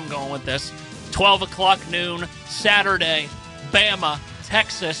know where I'm going with this. 12 o'clock noon, Saturday, Bama,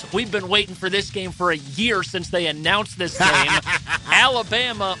 Texas. We've been waiting for this game for a year since they announced this game.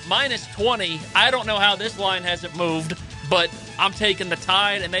 Alabama, -20. I don't know how this line hasn't moved, but I'm taking the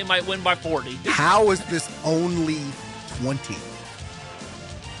Tide, and they might win by 40. How is this only 20?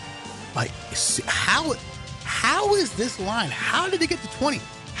 Like, how is this line? How did it get to 20?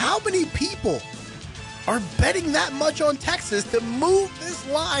 How many people are betting that much on Texas to move this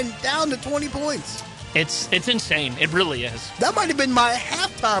line down to 20 points? It's insane. It really is. That might have been my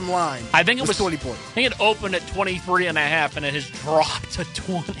halftime line. I think it was 20 points. I think it opened at 23.5, and it has dropped to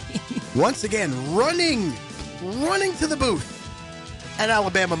 20. Once again, running to the booth at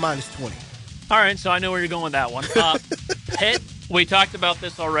Alabama -20. All right, so I know where you're going with that one. Pitt, we talked about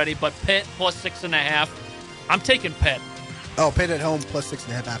this already, but Pitt +6.5. I'm taking Pitt. Oh, Pitt at home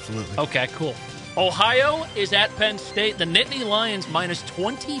 +6.5, absolutely. Okay, cool. Ohio is at Penn State. The Nittany Lions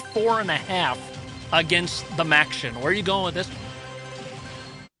 -24.5 against the Maction. Where are you going with this?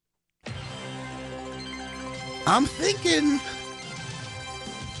 I'm thinking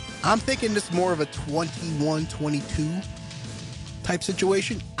this is more of a 21-22 type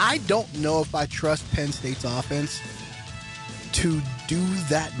situation. I don't know if I trust Penn State's offense to do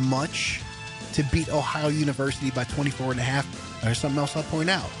that much to beat Ohio University by 24.5. There's something else I'll point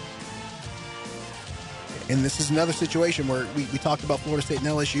out. And this is another situation where we talked about Florida State and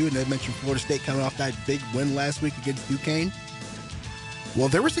LSU, and they mentioned Florida State coming off that big win last week against Duquesne. Well,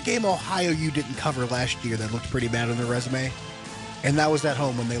 there was a game Ohio U didn't cover last year that looked pretty bad on their resume, and that was at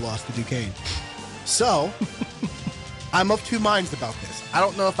home when they lost to Duquesne. So, I'm of two minds about this. I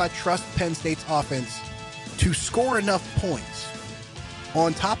don't know if I trust Penn State's offense to score enough points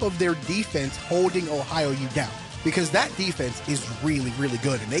on top of their defense holding Ohio U down, because that defense is really, really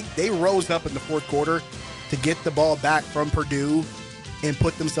good. And they rose up in the fourth quarter to get the ball back from Purdue and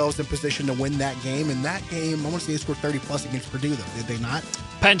put themselves in position to win that game. And that game, I want to say they scored 30-plus against Purdue, though. Did they not?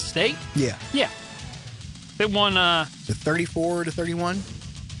 Penn State? Yeah. Yeah. They won... The 34-31?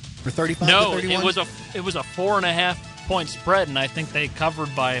 Or 35-31? No, it was a 4.5-point spread, and I think they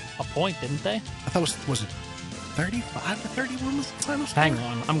covered by a point, didn't they? I thought was it 35-31 was the final score? Hang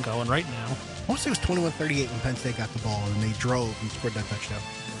on, I'm going right now. I want to say it was 21-38 when Penn State got the ball, and they drove and scored that touchdown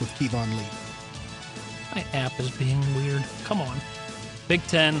with Kevon Lee. My app is being weird. Come on. Big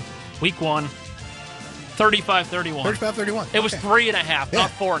Ten, Week 1, 35-31. 35-31. It was 3.5,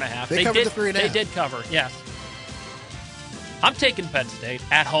 not 4.5. They covered the 3.5. They did cover, yes. I'm taking Penn State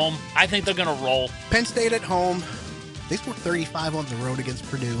at home. I think they're going to roll. Penn State at home. They scored 35 on the road against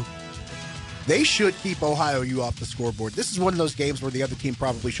Purdue. They should keep Ohio U off the scoreboard. This is one of those games where the other team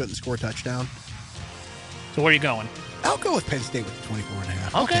probably shouldn't score a touchdown. So where are you going? I'll go with Penn State with the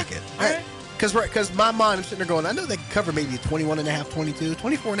 24.5. I'll Okay. take it. All right. Because my mind, I'm sitting there going, I know they can cover maybe a 21.5, 22.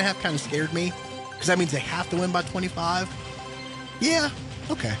 24.5 kind of scared me because that means they have to win by 25. Yeah,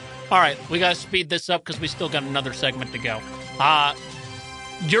 okay. All right, we got to speed this up because we still got another segment to go.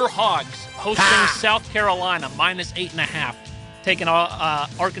 Your Hogs hosting South Carolina -8.5. Taking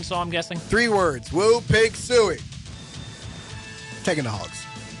Arkansas, I'm guessing. 3 words. Woo pig suey. Taking the Hogs.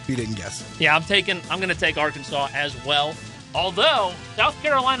 If you didn't guess. Yeah, I'm going to take Arkansas as well. Although, South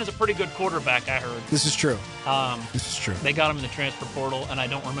Carolina's a pretty good quarterback, I heard. This is true. This is true. They got him in the transfer portal, and I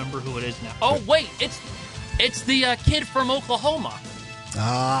don't remember who it is now. Oh, wait, it's the kid from Oklahoma.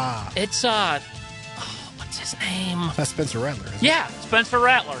 Ah. It's, what's his name? That's Spencer Rattler, isn't Yeah, Spencer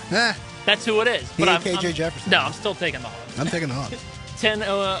Rattler. That's who it is. He ain't KJ Jefferson. No, I'm still taking the Hogs. I'm taking the Hogs. 10,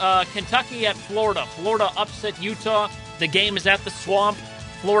 Kentucky at Florida. Florida upset Utah. The game is at the Swamp.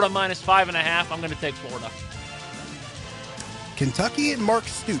 Florida minus 5.5. I'm going to take Florida. Kentucky and Mark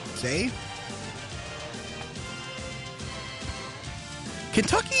Stoops, eh?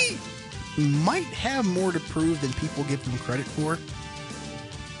 Kentucky might have more to prove than people give them credit for.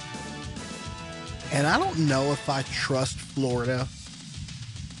 And I don't know if I trust Florida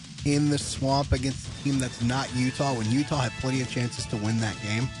in the Swamp against a team that's not Utah when Utah had plenty of chances to win that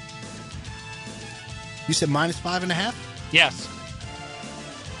game. You said minus 5.5? Yes.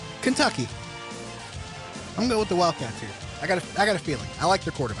 Kentucky. I'm going with the Wildcats here. I got a feeling. I like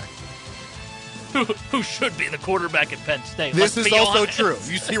their quarterback. Who should be the quarterback at Penn State? This is also true.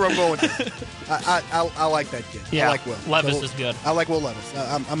 You see where I'm going with this. I like that kid. Yeah, I like Will. Levis is good. I like Will Levis.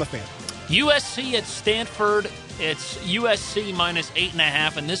 I'm a fan. USC at Stanford. It's USC minus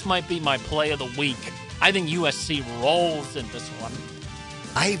 8.5, and this might be my play of the week. I think USC rolls in this one.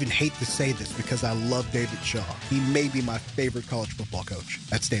 I even hate to say this because I love David Shaw. He may be my favorite college football coach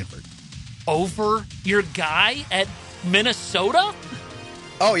at Stanford. Over your guy at Minnesota?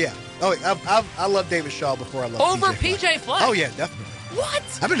 Oh, yeah. Oh, I love David Shaw before I love Over PJ Fleck. Oh, yeah, definitely.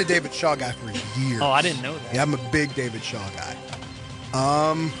 What? I've been a David Shaw guy for years. Oh, I didn't know that. Yeah, I'm a big David Shaw guy.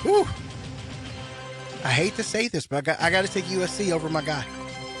 I hate to say this, but I got to take USC over my guy.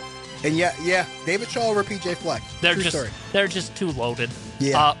 And yeah, David Shaw over PJ Fleck. They're just too loaded.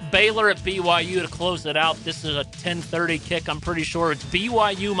 Yeah. Baylor at BYU to close it out. This is a 10:30 kick. I'm pretty sure it's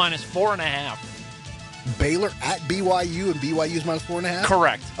BYU minus 4.5. Baylor at BYU and BYU's minus 4.5?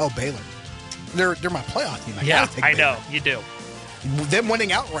 Correct. Oh, Baylor. They're my playoff team. I know you do. Them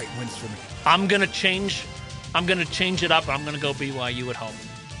winning outright wins for me. I'm gonna change it up. I'm gonna go BYU at home.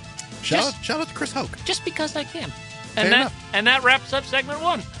 Shout out to Chris Hoke. Just because I can. Fair And that wraps up segment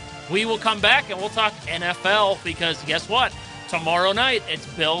 1. We will come back and we'll talk NFL because guess what? Tomorrow night it's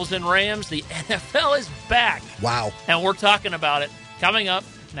Bills and Rams. The NFL is back. Wow. And we're talking about it coming up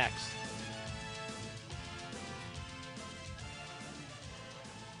next.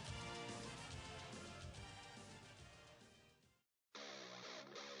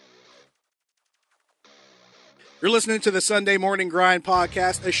 You're listening to the Sunday Morning Grind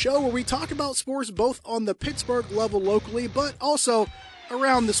podcast, a show where we talk about sports both on the Pittsburgh level locally, but also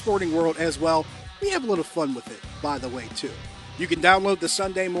around the sporting world as well. We have a little fun with it, by the way, too. You can download the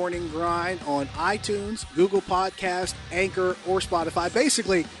Sunday Morning Grind on iTunes, Google Podcast, Anchor, or Spotify,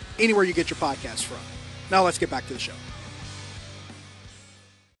 basically anywhere you get your podcasts from. Now let's get back to the show.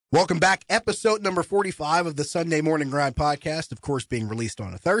 Welcome back. Episode number 45 of the Sunday Morning Grind podcast, of course, being released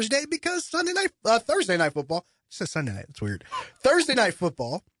on a Thursday because Thursday night football. It says Sunday night. It's weird. Thursday night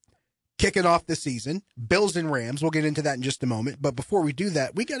football kicking off the season. Bills and Rams. We'll get into that in just a moment. But before we do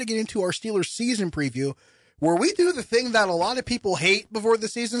that, we got to get into our Steelers season preview where we do the thing that a lot of people hate before the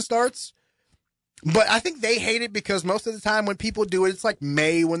season starts. But I think they hate it because most of the time when people do it, it's like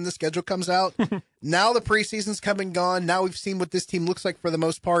May when the schedule comes out. Now the preseason's come and gone. Now we've seen what this team looks like for the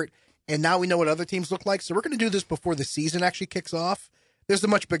most part. And now we know what other teams look like. So we're going to do this before the season actually kicks off. There's a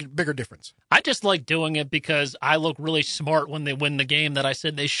much bigger difference. I just like doing it because I look really smart when they win the game that I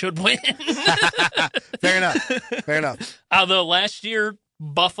said they should win. Fair enough. Although last year,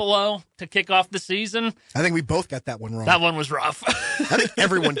 Buffalo to kick off the season. I think we both got that one wrong. That one was rough. I think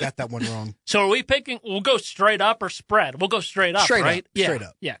everyone got that one wrong. So are we picking, we'll go straight up or spread? We'll go straight up, right? Straight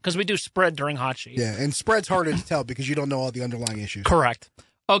up. Yeah, because we do spread during Hotsheet. Yeah, and spread's harder to tell because you don't know all the underlying issues. Correct.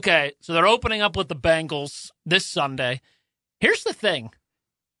 Okay, so they're opening up with the Bengals this Sunday. Here's the thing.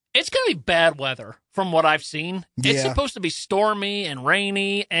 It's going to be bad weather from what I've seen. Yeah. It's supposed to be stormy and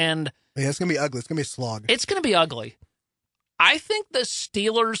rainy, and yeah, it's going to be ugly. It's going to be a slog. It's going to be ugly. I think the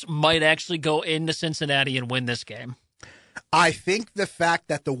Steelers might actually go into Cincinnati and win this game. I think the fact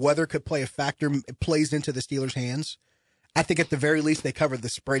that the weather could play a factor plays into the Steelers' hands. I think at the very least they cover the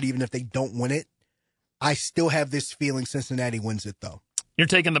spread even if they don't win it. I still have this feeling Cincinnati wins it, though. You're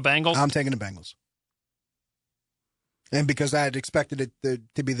taking the Bengals? I'm taking the Bengals. And because I had expected it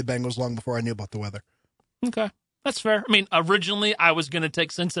to be the Bengals long before I knew about the weather. Okay, that's fair. I mean, originally I was going to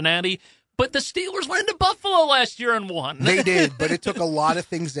take Cincinnati, but the Steelers went into Buffalo last year and won. They did, but it took a lot of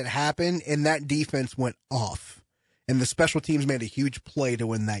things that happened, and that defense went off. And the special teams made a huge play to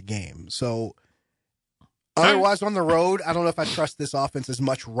win that game. So, otherwise on the road, I don't know if I trust this offense as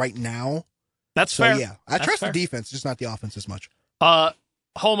much right now. That's So, fair. yeah, I That's trust fair. the defense, just not the offense as much.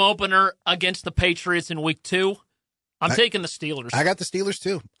 Home opener against the Patriots in week 2. I'm taking the Steelers. I got the Steelers,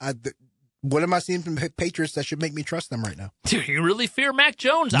 too. What am I seeing from the Patriots that should make me trust them right now? Do you really fear Mac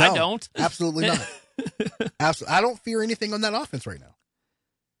Jones? No, I don't. Absolutely not. Absolutely. I don't fear anything on that offense right now.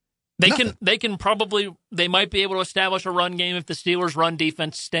 They might be able to establish a run game if the Steelers' run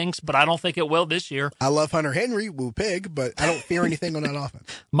defense stinks, but I don't think it will this year. I love Hunter Henry, woo pig, but I don't fear anything on that offense.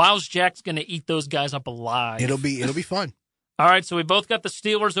 Miles Jack's going to eat those guys up alive. It'll be fun. All right, so we both got the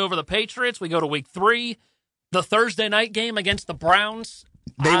Steelers over the Patriots. We go to week 3. The Thursday night game against the Browns.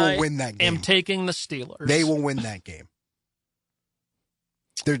 They will win that game. I am taking the Steelers. They will win that game.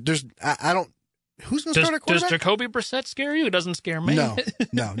 I don't. Who's going to start a quarterback? Does Jacoby Brissett scare you? It doesn't scare me. No,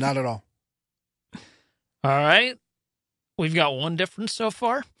 not at all. All right. We've got one difference so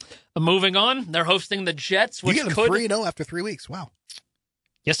far. Moving on, they're hosting the Jets. Which you get them 3-0 after 3 weeks. Wow.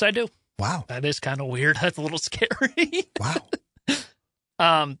 Yes, I do. Wow. That is kind of weird. That's a little scary.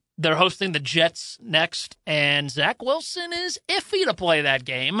 Wow. They're hosting the Jets next, and Zach Wilson is iffy to play that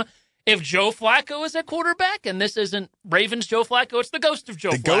game. If Joe Flacco is at quarterback, and this isn't Ravens Joe Flacco, it's the ghost of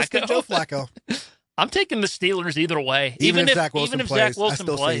Joe Flacco. The ghost of Joe Flacco. I'm taking the Steelers either way. Even if Zach Wilson plays,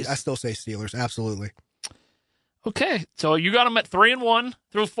 I still say Steelers. Absolutely. Okay, so you got them at 3-1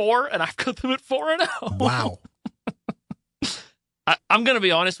 through 4, and I've got them at 4-0. Wow. I'm going to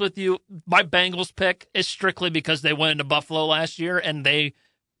be honest with you. My Bengals pick is strictly because they went into Buffalo last year, and they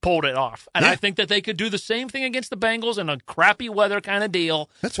pulled it off. And I think that they could do the same thing against the Bengals in a crappy weather kind of deal.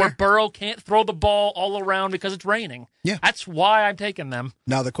 That's where fair. Burrow can't throw the ball all around because it's raining. Yeah. That's why I'm taking them.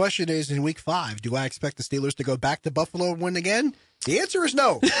 Now, the question is, in week 5, do I expect the Steelers to go back to Buffalo and win again? The answer is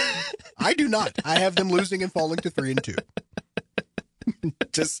no. I do not. I have them losing and falling to 3-2.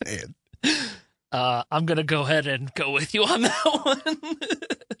 Just saying. I'm going to go ahead and go with you on that one.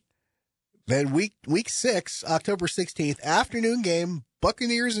 Then week 6, October 16th, afternoon game,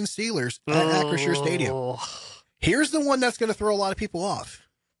 Buccaneers and Steelers at Acrisure Stadium. Here's the one that's going to throw a lot of people off.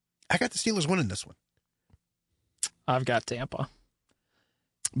 I got the Steelers winning this one. I've got Tampa.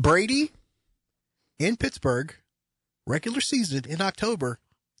 Brady in Pittsburgh, regular season in October.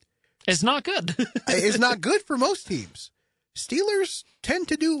 It's not good. Is not good for most teams. Steelers tend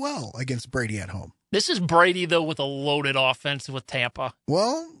to do well against Brady at home. This is Brady, though, with a loaded offense with Tampa.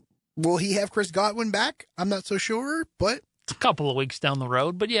 Well, will he have Chris Godwin back? I'm not so sure, but It's a couple of weeks down the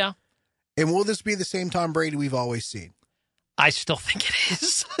road, but yeah. And will this be the same Tom Brady we've always seen? I still think it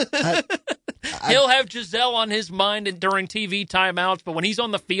is. He'll have Giselle on his mind during TV timeouts, but when he's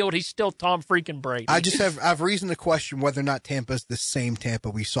on the field, he's still Tom freaking Brady. I've reason to question whether or not Tampa's the same Tampa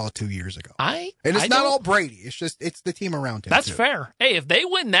we saw 2 years ago. And it's not all Brady. It's the team around him. That's too. fair. Hey, if they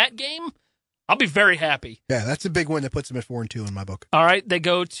win that game, I'll be very happy. Yeah, that's a big win that puts them at 4-2 in my book. All right, they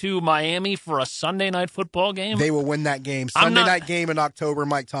go to Miami for a Sunday night football game. They will win that game. Sunday night game in October,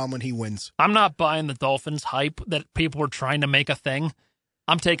 Mike Tomlin, he wins. I'm not buying the Dolphins hype that people are trying to make a thing.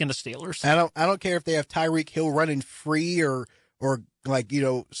 I'm taking the Steelers. I don't care if they have Tyreek Hill running free or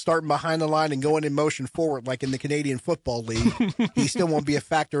starting behind the line and going in motion forward like in the Canadian Football League. He still won't be a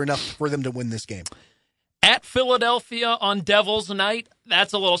factor enough for them to win this game. At Philadelphia on Devil's Night,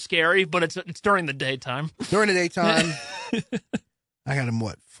 that's a little scary, but it's during the daytime. During the daytime, I got them,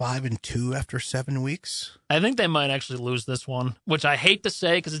 5-2 after 7 weeks? I think they might actually lose this one, which I hate to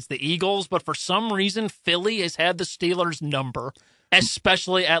say because it's the Eagles, but for some reason, Philly has had the Steelers' number,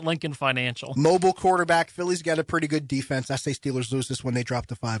 especially at Lincoln Financial. Mobile quarterback. Philly's got a pretty good defense. I say Steelers lose this when they drop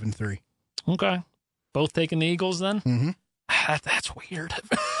to 5-3. Okay. Both taking the Eagles then? Mm-hmm. That's weird.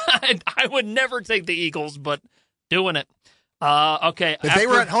 I would never take the Eagles, but doing it. Okay. If they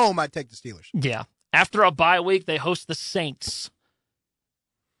were at home, I'd take the Steelers. Yeah. After a bye week, they host the Saints.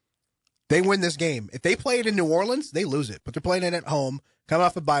 They win this game. If they play it in New Orleans, they lose it. But they're playing it at home, coming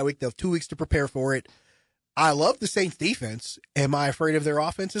off a bye week. They'll have 2 weeks to prepare for it. I love the Saints defense. Am I afraid of their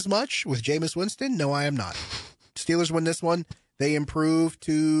offense as much with Jameis Winston? No, I am not. Steelers win this one. They improve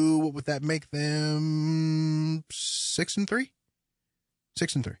to, what would that make them? 6-3?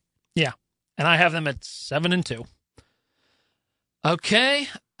 6-3. Yeah. And I have them at 7-2. Okay.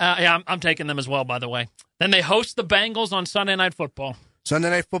 Yeah, I'm taking them as well, by the way. Then they host the Bengals on Sunday Night Football.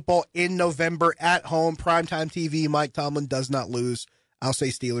 Sunday Night Football in November at home, primetime TV. Mike Tomlin does not lose. I'll say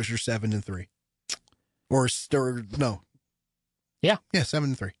Steelers are 7-3. Or no. Yeah. Yeah,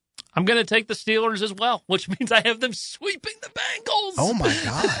 7-3. I'm going to take the Steelers as well, which means I have them sweeping the Bengals. Oh, my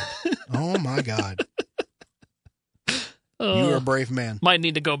God. Oh, my God. You're a brave man. Might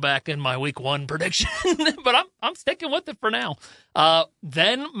need to go back in my week 1 prediction, but I'm sticking with it for now.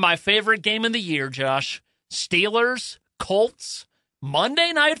 Then my favorite game of the year, Josh. Steelers, Colts,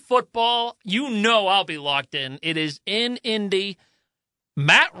 Monday Night Football. You know I'll be locked in. It is in Indy.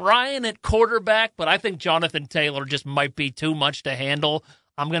 Matt Ryan at quarterback, but I think Jonathan Taylor just might be too much to handle.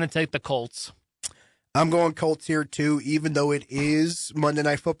 I'm going to take the Colts. I'm going Colts here, too, even though it is Monday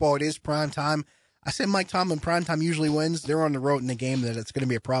Night Football. It is prime time. I said Mike Tomlin, prime time usually wins. They're on the road in the game that it's going to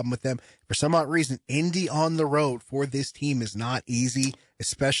be a problem with them. For some odd reason, Indy on the road for this team is not easy,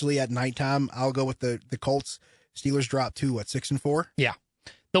 especially at nighttime. I'll go with the Colts. Steelers drop to, 6-4? Yeah.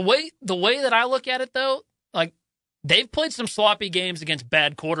 The way that I look at it, though, like, they've played some sloppy games against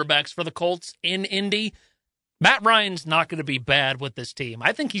bad quarterbacks for the Colts in Indy. Matt Ryan's not going to be bad with this team.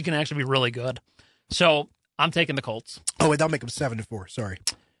 I think he can actually be really good. So I'm taking the Colts. Oh, wait, that'll make them 7-4. Sorry.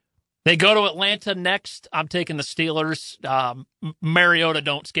 They go to Atlanta next. I'm taking the Steelers. Mariota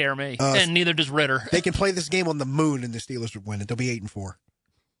don't scare me, and neither does Ritter. They can play this game on the moon, and the Steelers would win it. They'll be 8-4.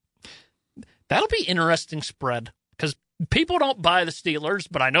 That'll be interesting spread because people don't buy the Steelers,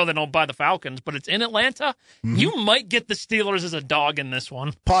 but I know they don't buy the Falcons. But it's in Atlanta. Mm-hmm. You might get the Steelers as a dog in this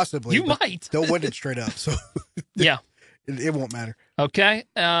one. Possibly. You might. They'll win it straight up. So yeah, it won't matter. Okay.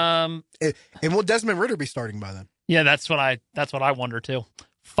 And will Desmond Ritter be starting by then? Yeah, that's what I wonder too.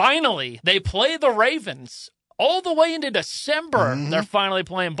 Finally, they play the Ravens all the way into December. Mm-hmm. They're finally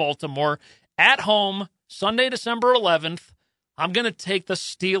playing Baltimore at home, Sunday, December 11th. I'm going to take the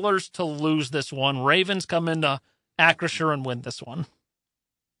Steelers to lose this one. Ravens come into Acrisure and win this one.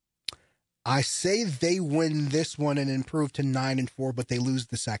 I say they win this one and improve to 9-4, but they lose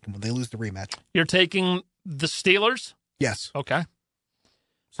the second one. They lose the rematch. You're taking the Steelers? Yes. Okay.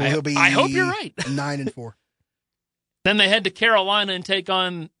 So he'll be. I hope you're right. 9-4. Then they head to Carolina and take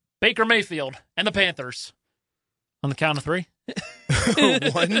on Baker Mayfield and the Panthers. On the count of 3.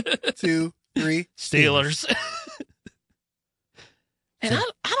 1, 2, 3. Steelers. And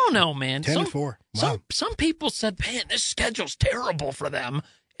I don't know, man. 10-4. Wow. Some people said, man, this schedule's terrible for them.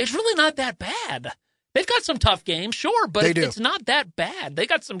 It's really not that bad. They've got some tough games, sure, but it's not that bad. They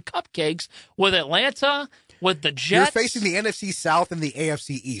got some cupcakes with Atlanta, with the Jets. You're facing the NFC South and the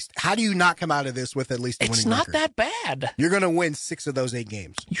AFC East. How do you not come out of this with at least a winning record? It's not that bad. You're going to win 6 of those 8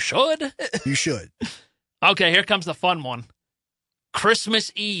 games. You should. You should. Okay, here comes the fun one.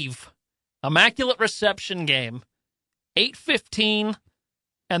 Christmas Eve. Immaculate Reception game. 8:15,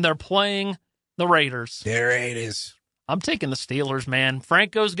 and they're playing the Raiders. There it is. I'm taking the Steelers, man.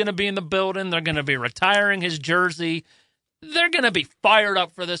 Franco's going to be in the building. They're going to be retiring his jersey. They're going to be fired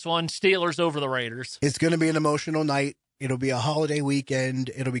up for this one. Steelers over the Raiders. It's going to be an emotional night. It'll be a holiday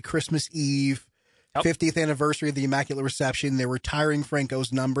weekend. It'll be Christmas Eve, 50th anniversary of the Immaculate Reception. They're retiring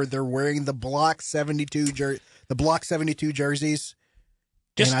Franco's number. They're wearing the Block 72 jerseys,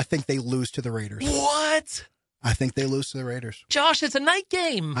 and I think they lose to the Raiders. What? I think they lose to the Raiders. Josh, it's a night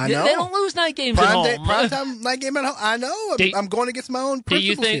game. I know. They don't lose night games at home. Primetime night game at home. I know. I'm going against my own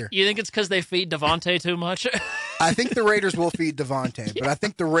principles here. You think it's because they feed Devontae too much? I think the Raiders will feed Devontae, but I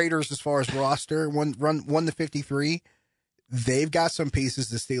think the Raiders, as far as roster, 1 to 53, they've got some pieces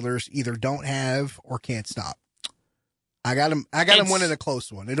the Steelers either don't have or can't stop. I got them winning a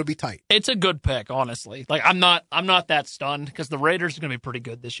close one. It'll be tight. It's a good pick, honestly. Like I'm not that stunned because the Raiders are going to be pretty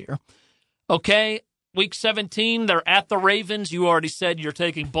good this year. Okay. Week 17, they're at the Ravens. You already said you're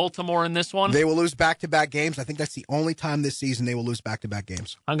taking Baltimore in this one. They will lose back-to-back games. I think that's the only time this season they will lose back-to-back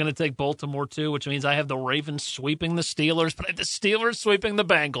games. I'm going to take Baltimore, too, which means I have the Ravens sweeping the Steelers, but I have the Steelers sweeping the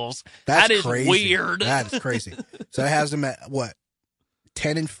Bengals. That is crazy. Weird. That is crazy. So it has them at, 10-5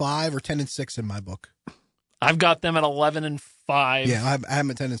 or 10-6 in my book? I've got them at 11-5. Yeah, I have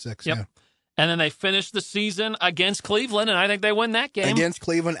them at 10-6, yep. Yeah. And then they finish the season against Cleveland, and I think they win that game. Against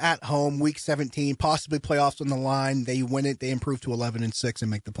Cleveland at home, Week 17, possibly playoffs on the line. They win it. They improve to 11-6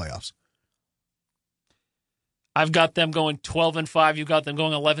 and make the playoffs. I've got them going 12-5. You got them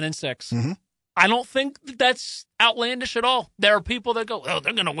going 11-6. Mm-hmm. I don't think that's outlandish at all. There are people that go,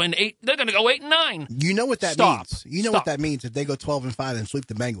 they're going to win 8. They're going to go 8-9. You know what that means. You know what that means if they go 12-5 and sweep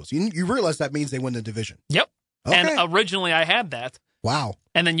the Bengals. You realize that means they win the division. Yep. Okay. And originally I had that. Wow.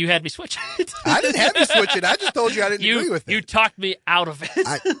 And then you had me switch it. I didn't have you switch it. I just told you I didn't agree with it. You talked me out of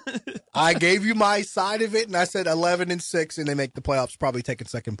it. I gave you my side of it, and I said 11-6, and they make the playoffs, probably taking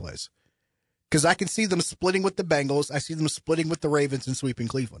second place. Because I can see them splitting with the Bengals. I see them splitting with the Ravens and sweeping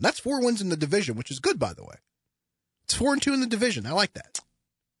Cleveland. That's 4 wins in the division, which is good, by the way. It's 4-2 in the division. I like that.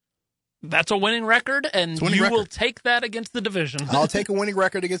 That's a winning record, and you will take that against the division. I'll take a winning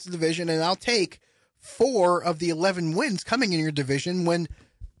record against the division, and I'll take 4 of the 11 wins coming in your division when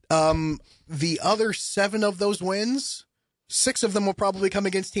the other 7 of those wins, 6 of them will probably come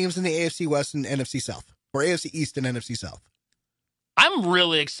against teams in the AFC West and NFC South, or AFC East and NFC South. I'm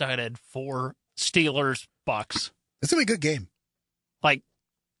really excited for Steelers-Bucks. It's going to be a good game. Like,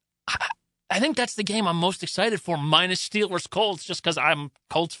 I think that's the game I'm most excited for, minus Steelers-Colts, just because I'm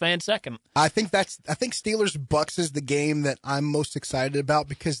Colts fan second. I think Steelers-Bucks is the game that I'm most excited about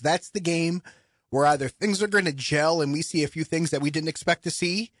because that's the game where either things are going to gel and we see a few things that we didn't expect to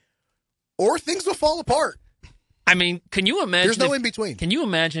see, or things will fall apart. I mean, can you imagine? There's no in between. Can you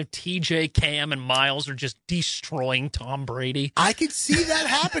imagine if TJ, Cam, and Miles are just destroying Tom Brady? I could see that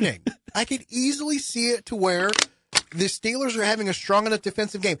happening. I could easily see it to where the Steelers are having a strong enough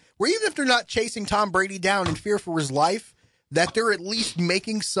defensive game where even if they're not chasing Tom Brady down in fear for his life, that they're at least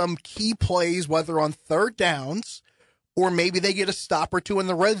making some key plays, whether on third downs or maybe they get a stop or two in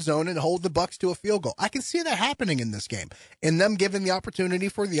the red zone and hold the Bucs to a field goal. I can see that happening in this game and them giving the opportunity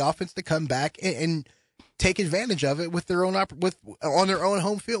for the offense to come back and take advantage of it with their own on their own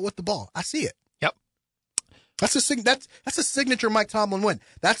home field with the ball. I see it. Yep. That's a signature Mike Tomlin win.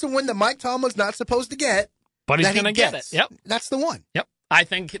 That's the win that Mike Tomlin's not supposed to get. But he's going to get it. Yep. That's the one. Yep. I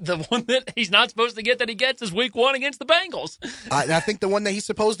think the one that he's not supposed to get that he gets is week 1 against the Bengals. I think the one that he's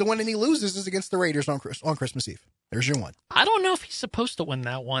supposed to win and he loses is against the Raiders on Christmas Eve. There's your one. I don't know if he's supposed to win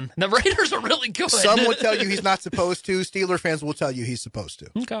that one. The Raiders are really good. Some will tell you he's not supposed to. Steeler fans will tell you he's supposed to.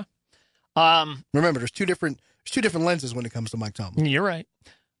 Okay. Remember, there's two different lenses when it comes to Mike Tomlin. You're right.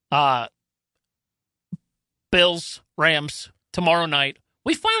 Bills, Rams, tomorrow night.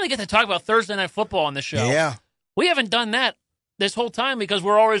 We finally get to talk about Thursday Night Football on the show. Yeah. We haven't done that this whole time because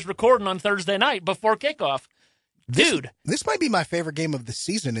we're always recording on Thursday night before kickoff. Dude. This might be my favorite game of the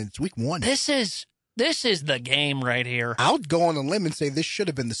season, and it's week 1. This is the game right here. I'll go on a limb and say this should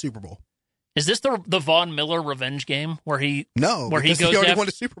have been the Super Bowl. Is this the Von Miller revenge game where he already won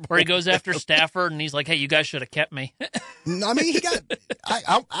a Super Bowl. Where he goes after Stafford and he's like, "Hey, you guys should have kept me." I mean,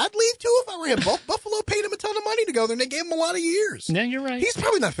 I'd leave too if I were him. Buffalo paid him a ton of money to go there, and they gave him a lot of years. Yeah, you're right. He's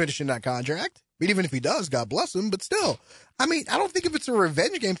probably not finishing that contract. I mean, even if he does, God bless him. But still, I mean, I don't think if it's a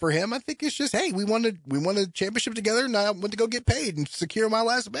revenge game for him. I think it's just, hey, we won a championship together, and I went to go get paid and secure my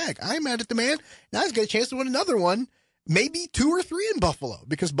last bag. I ain't mad at the man. Now he's got a chance to win another one. Maybe 2 or 3 in Buffalo,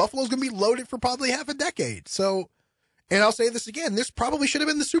 because Buffalo's going to be loaded for probably half a decade. So, and I'll say this again, this probably should have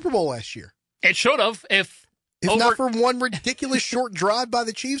been the Super Bowl last year. It should have, if not for one ridiculous short drive by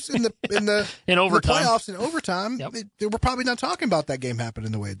the Chiefs in the in overtime. The playoffs in overtime. Yep. We're probably not talking about that game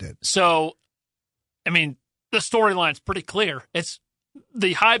happening the way it did. So, I mean, the storyline's pretty clear. It's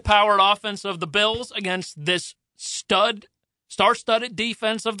the high-powered offense of the Bills against this star-studded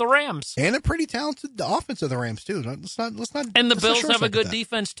defense of the Rams, and a pretty talented offense of the Rams too. Let's not. And the Bills have a good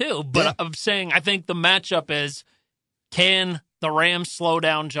defense too. But yeah. I'm saying, I think the matchup is, can the Rams slow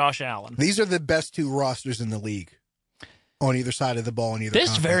down Josh Allen? These are the best 2 rosters in the league on either side of the ball. In either this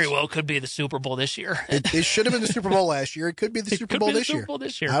conference. Very well could be the Super Bowl this year. It should have been the Super Bowl last year. It could be the Super Bowl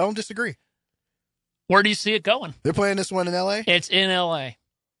this year. I don't disagree. Where do you see it going? They're playing this one in L.A.? It's in L.A.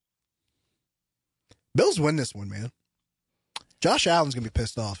 Bills win this one, man. Josh Allen's going to be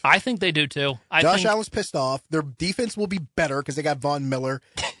pissed off. I think they do, too. Josh Allen's pissed off. Their defense will be better because they got Von Miller,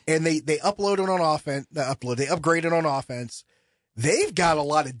 and they uploaded on offense. They upgraded on offense. They've got a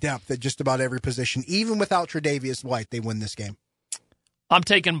lot of depth at just about every position. Even without Tre'Davious White, they win this game. I'm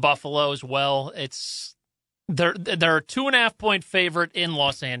taking Buffalo as well. They're a 2.5-point favorite in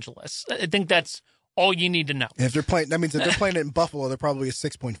Los Angeles. I think that's all you need to know. And if they're playing, that means if they're playing it in Buffalo, they're probably a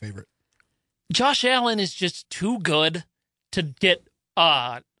 6-point favorite. Josh Allen is just too good to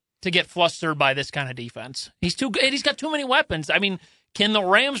get flustered by this kind of defense. He's too good. He's got too many weapons. I mean, can the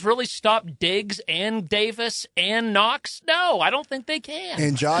Rams really stop Diggs and Davis and Knox? No, I don't think they can.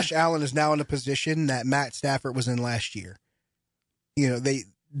 And Josh Allen is now in a position that Matt Stafford was in last year. You know, the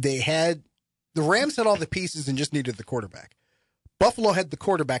Rams had all the pieces and just needed the quarterback. Buffalo had the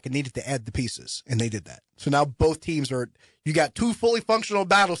quarterback and needed to add the pieces, and they did that. So now both teams you got 2 fully functional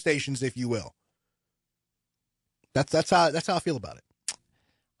battle stations, if you will. That's how I feel about it.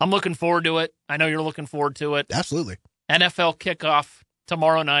 I'm looking forward to it. I know you're looking forward to it. Absolutely. NFL kickoff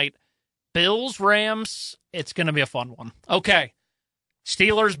tomorrow night. Bills, Rams. It's going to be a fun one. Okay.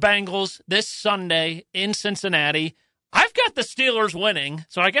 Steelers, Bengals this Sunday in Cincinnati. I've got the Steelers winning,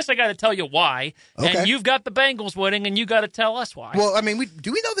 so I guess I got to tell you why. Okay. And you've got the Bengals winning, and you got to tell us why. Well, I mean,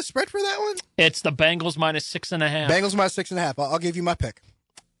 do we know the spread for that one? It's the Bengals minus 6.5. Bengals minus 6.5. I'll give you my pick.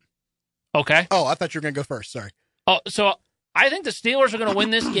 Okay. Oh, I thought you were going to go first. Sorry. Oh, so I think the Steelers are going to win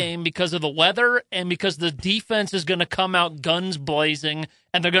this game because of the weather and because the defense is going to come out guns blazing,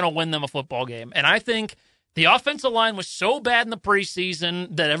 and they're going to win them a football game. And I think the offensive line was so bad in the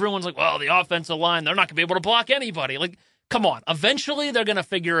preseason that everyone's like, well, the offensive line, they're not going to be able to block anybody. Like, come on. Eventually, they're going to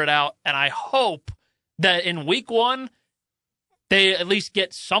figure it out, and I hope that in week 1, they at least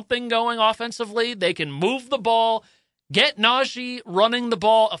get something going offensively. They can move the ball, get Najee running the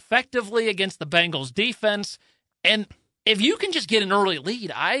ball effectively against the Bengals defense. And if you can just get an early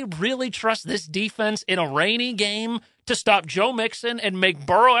lead, I really trust this defense in a rainy game to stop Joe Mixon and make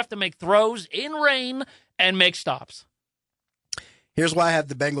Burrow have to make throws in rain and make stops. Here's why I have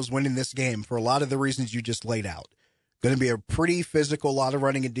the Bengals winning this game for a lot of the reasons you just laid out. Going to be a pretty physical, lot of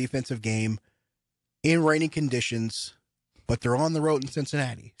running and defensive game in rainy conditions, but they're on the road in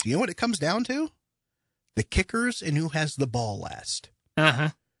Cincinnati. So you know what it comes down to? The kickers and who has the ball last. Uh-huh.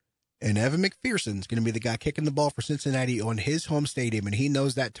 And Evan McPherson's going to be the guy kicking the ball for Cincinnati on his home stadium, and he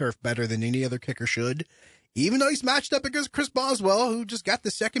knows that turf better than any other kicker should. Even though he's matched up against Chris Boswell, who just got the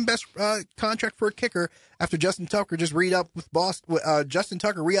second best contract for a kicker after Justin Tucker just re-upped with Buffalo.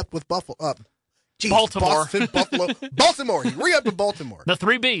 Baltimore. Boston, Buffalo, Baltimore. He re-upped with Baltimore. The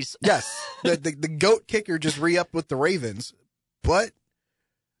 3 Bs. Yes. The GOAT kicker just re-upped with the Ravens. But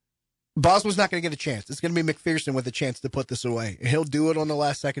Boswell's not going to get a chance. It's going to be McPherson with a chance to put this away. And he'll do it on the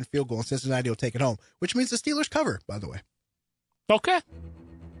last second field goal, and Cincinnati will take it home, which means the Steelers cover, by the way. Okay.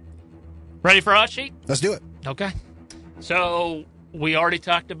 Ready for hot sheet? Let's do it. Okay. So we already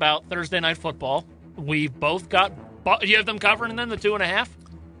talked about Thursday Night Football. We both got, you have them covering then the 2.5?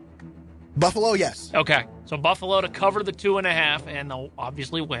 Buffalo, yes. Okay. So Buffalo to cover the 2.5, and they'll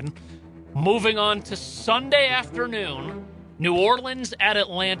obviously win. Moving on to Sunday afternoon, New Orleans at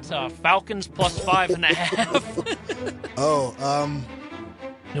Atlanta. Falcons plus 5.5.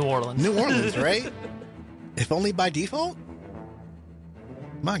 New Orleans. New Orleans, right? If only by default?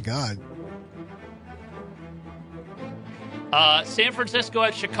 My God. San Francisco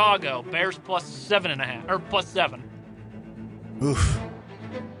at Chicago. Bears plus 7.5, or plus 7. Oof.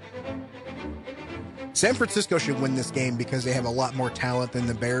 San Francisco should win this game because they have a lot more talent than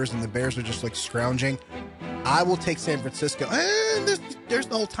the Bears, and the Bears are just like scrounging. I will take San Francisco. There's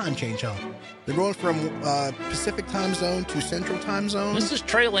the whole time change, huh? They're going from Pacific time zone to Central time zone. This is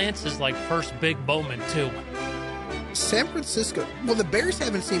Trey Lance's like first big moment too. San Francisco. Well, the Bears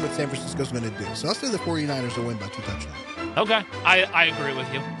haven't seen what San Francisco's going to do, so I'll say the 49ers will win by 2 touchdowns. Okay, I agree with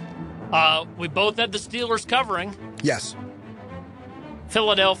you. We both had the Steelers covering. Yes.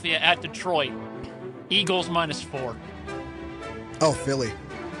 Philadelphia at Detroit. Eagles minus 4. Oh, Philly.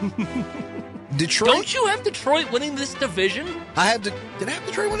 Detroit. Don't you have Detroit winning this division? I have Did I have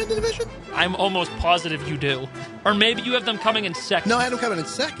Detroit winning the division? I'm almost positive you do. Or maybe you have them coming in second. No, I had them coming in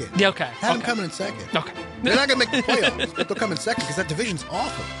second. Yeah, okay. I had them coming in second. Okay. They're not going to make the playoffs, but they'll come in second because that division's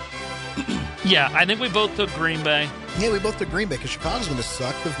awful. Yeah, I think we both took Green Bay. Yeah, we both took Green Bay because Chicago's going to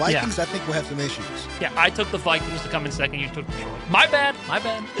suck. The Vikings, I think, will have some issues. Yeah, I took the Vikings to come in second. You took Detroit. My bad.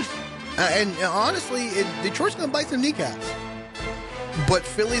 And honestly, Detroit's going to bite some kneecaps. But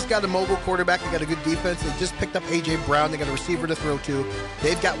Philly's got a mobile quarterback. They got a good defense. They just picked up A.J. Brown. They got a receiver to throw to.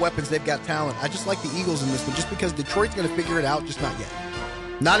 They've got weapons. They've got talent. I just like the Eagles in this one just because Detroit's going to figure it out, just not yet.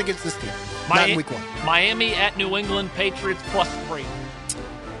 Not against this team. Not in week 1. Miami at New England, Patriots plus 3.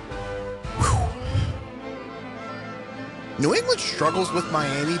 New England struggles with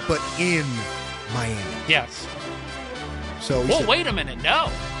Miami, but in Miami. Yes. So wait a minute.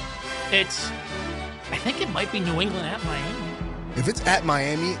 No. I think it might be New England at Miami. If it's at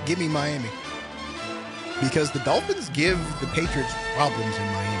Miami, give me Miami. Because the Dolphins give the Patriots problems in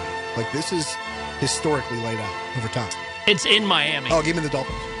Miami. Like, this is historically laid out over time. It's in Miami. Oh, give me the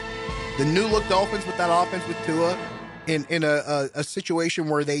Dolphins. The new-look Dolphins with that offense with Tua in a situation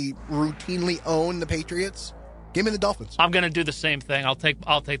where they routinely own the Patriots. Give me the Dolphins. I'm going to do the same thing. I'll take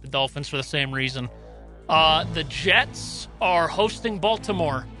the Dolphins for the same reason. The Jets are hosting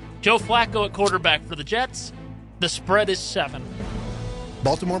Baltimore. Joe Flacco at quarterback for the Jets. The spread is 7.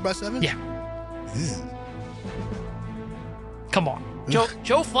 Baltimore by 7? Yeah. Come on.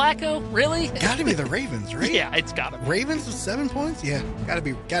 Joe Flacco? Really? Gotta be the Ravens, right? Yeah, it's gotta be. Ravens with 7 points? Yeah. Gotta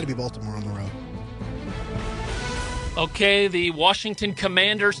be Baltimore on the road. Okay, the Washington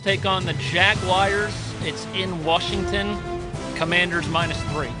Commanders take on the Jaguars. It's in Washington. Commanders minus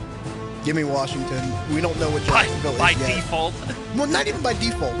 3. Give me Washington. We don't know what Jacksonville is yet. By default. Well, not even by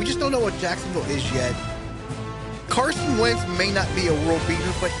default. We just don't know what Jacksonville is yet. Carson Wentz may not be a world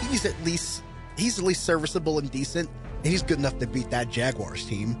beater, but he's at least serviceable and decent, and he's good enough to beat that Jaguars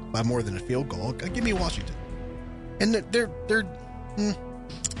team by more than a field goal. Give me Washington. And they're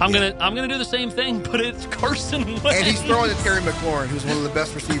I'm gonna do the same thing, but it's Carson Wentz. And he's throwing to Terry McLaurin, who's one of the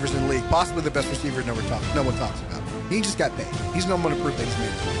best receivers in the league, possibly the best receiver no one talks about. He just got paid. He's no one to prove that he's made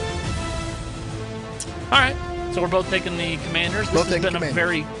it. All right, so we're both taking the Commanders. This has been a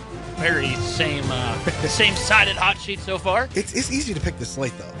very, very same-sided hot sheet so far. It's easy to pick the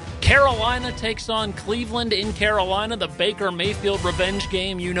slate though. Carolina takes on Cleveland in Carolina, the Baker Mayfield revenge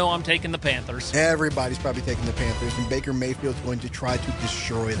game. You know I'm taking the Panthers. Everybody's probably taking the Panthers, and Baker Mayfield's going to try to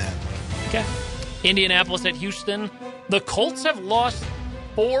destroy that. Okay. Indianapolis at Houston. The Colts have lost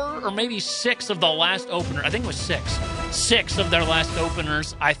 4 or maybe 6 of the last opener. I think it was 6. 6 of their last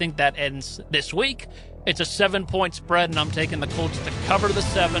openers. I think that ends this week. It's a 7-point spread, and I'm taking the Colts to cover the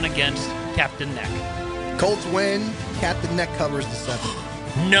 7 against Captain Neck. Colts win. Captain Neck covers the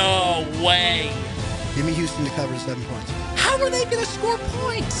 7. No way. Give me Houston to cover the 7 points. How are they going to score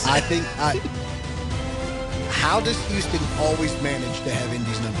points? How does Houston always manage to have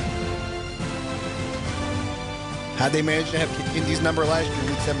Indy's number? How'd they manage to have Indy's number last year,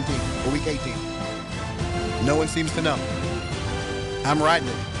 week 17 or week 18? No one seems to know. I'm riding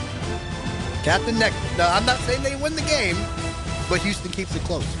it. Captain Neck. Now, I'm not saying they win the game, but Houston keeps it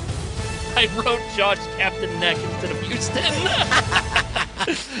close. I wrote Josh Captain Neck instead of Houston.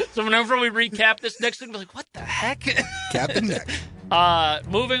 So whenever we recap this next week, we're like, what the heck? Captain Neck.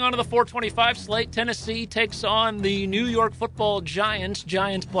 Moving on to the 425 slate, Tennessee takes on the New York Football Giants.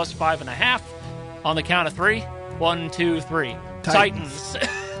 Giants plus 5.5 on the count of 3. 1, 2, 3. Titans.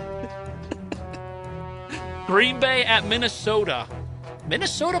 Green Bay at Minnesota.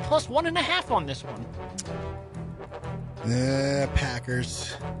 Minnesota plus 1.5 on this one.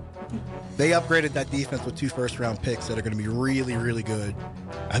 Packers. They upgraded that defense with 2 first-round picks that are going to be really, really good.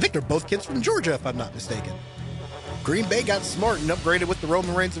 I think they're both kids from Georgia, if I'm not mistaken. Green Bay got smart and upgraded with the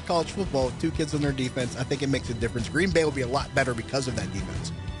Roman Reigns of college football with 2 kids on their defense. I think it makes a difference. Green Bay will be a lot better because of that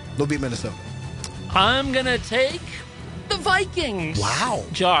defense. They'll beat Minnesota. I'm going to take the Vikings. Wow.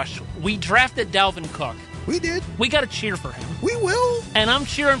 Josh, we drafted Dalvin Cook. We did. We got to cheer for him. We will. And I'm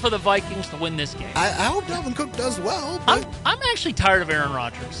cheering for the Vikings to win this game. I hope Dalvin Cook does well. But I'm actually tired of Aaron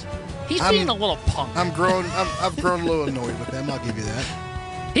Rodgers. He's being a little punk. I've grown a little annoyed with him. I'll give you that.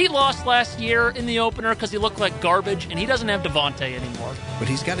 He lost last year in the opener because he looked like garbage, and he doesn't have Devontae anymore. But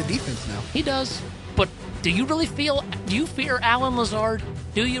he's got a defense now. He does. But do you fear Alan Lazard?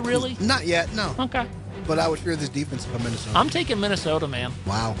 Do you really? Not yet, no. Okay. But I would fear this defense of Minnesota. I'm taking Minnesota, man.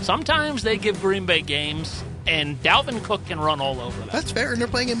 Wow. Sometimes they give Green Bay games, and Dalvin Cook can run all over them. That's fair, and they're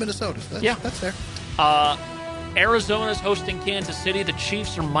playing in Minnesota. So that's fair. Arizona's hosting Kansas City. The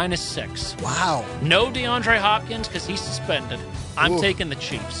Chiefs are -6. Wow. No DeAndre Hopkins because he's suspended. I'm taking the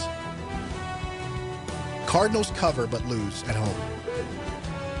Chiefs. Cardinals cover but lose at home.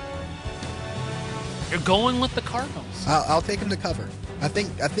 You're going with the Cardinals. I'll take them to cover. I think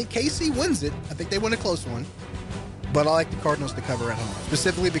KC wins it. I think they win a close one. But I like the Cardinals to cover at home,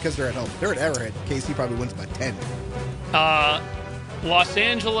 specifically because they're at home. They're at Arrowhead. KC probably wins by 10. Los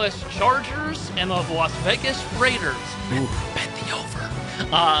Angeles Chargers and the Las Vegas Raiders. Bet the over.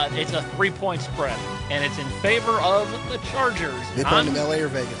 It's a 3-point spread, and it's in favor of the Chargers. They playing in LA or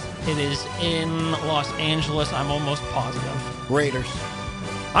Vegas? It is in Los Angeles. I'm almost positive. Raiders.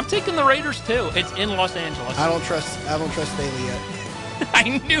 I'm taking the Raiders too. It's in Los Angeles. I don't trust Staley yet. I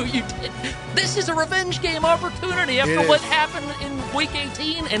knew you did. This is a revenge game opportunity after what happened in Week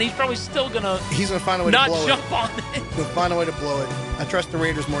 18, and he's probably still gonna. He's gonna find a way to blow it. Not jump on it. He'll find a way to blow it. I trust the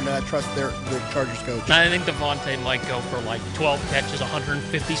Raiders more than I trust the Chargers coach. I think Devontae might go for like 12 catches,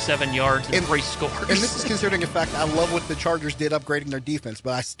 157 yards, and 3 scores. And this is considering the fact I love what the Chargers did upgrading their defense,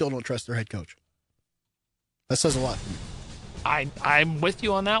 but I still don't trust their head coach. That says a lot for me. I'm with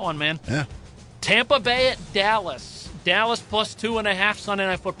you on that one, man. Yeah. Tampa Bay at Dallas. Dallas plus 2.5 Sunday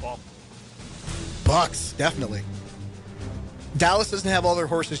Night Football. Bucks, definitely. Dallas doesn't have all their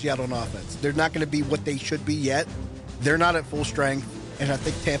horses yet on offense. They're not going to be what they should be yet. They're not at full strength, and I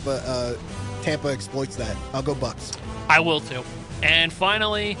think Tampa exploits that. I'll go Bucks. I will too. And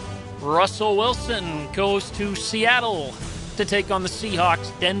finally, Russell Wilson goes to Seattle to take on the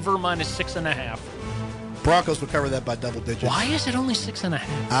Seahawks. Denver -6.5. Broncos will cover that by double digits. Why is it only 6.5?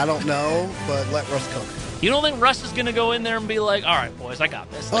 I don't know, but let Russ cook. You don't think Russ is going to go in there and be like, all right, boys, I got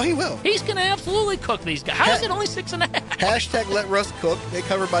this? Oh, he will. He's going to absolutely cook these guys. How is it only 6.5? Hashtag let Russ cook. They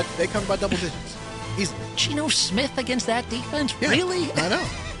cover by double digits. He's Geno Smith against that defense? Yeah, really? I know.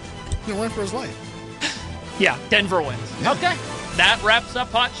 He's going to run for his life. Yeah, Denver wins. Yeah. Okay. That wraps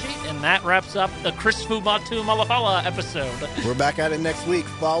up Hot Sheet, and that wraps up the Chris Fuamatu-Maʻafala episode. We're back at it next week.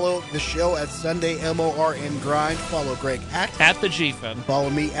 Follow the show at Sunday MOR and Grind. Follow Greg at the GFin. Follow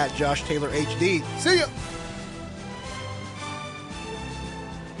me at Josh Taylor HD. See ya!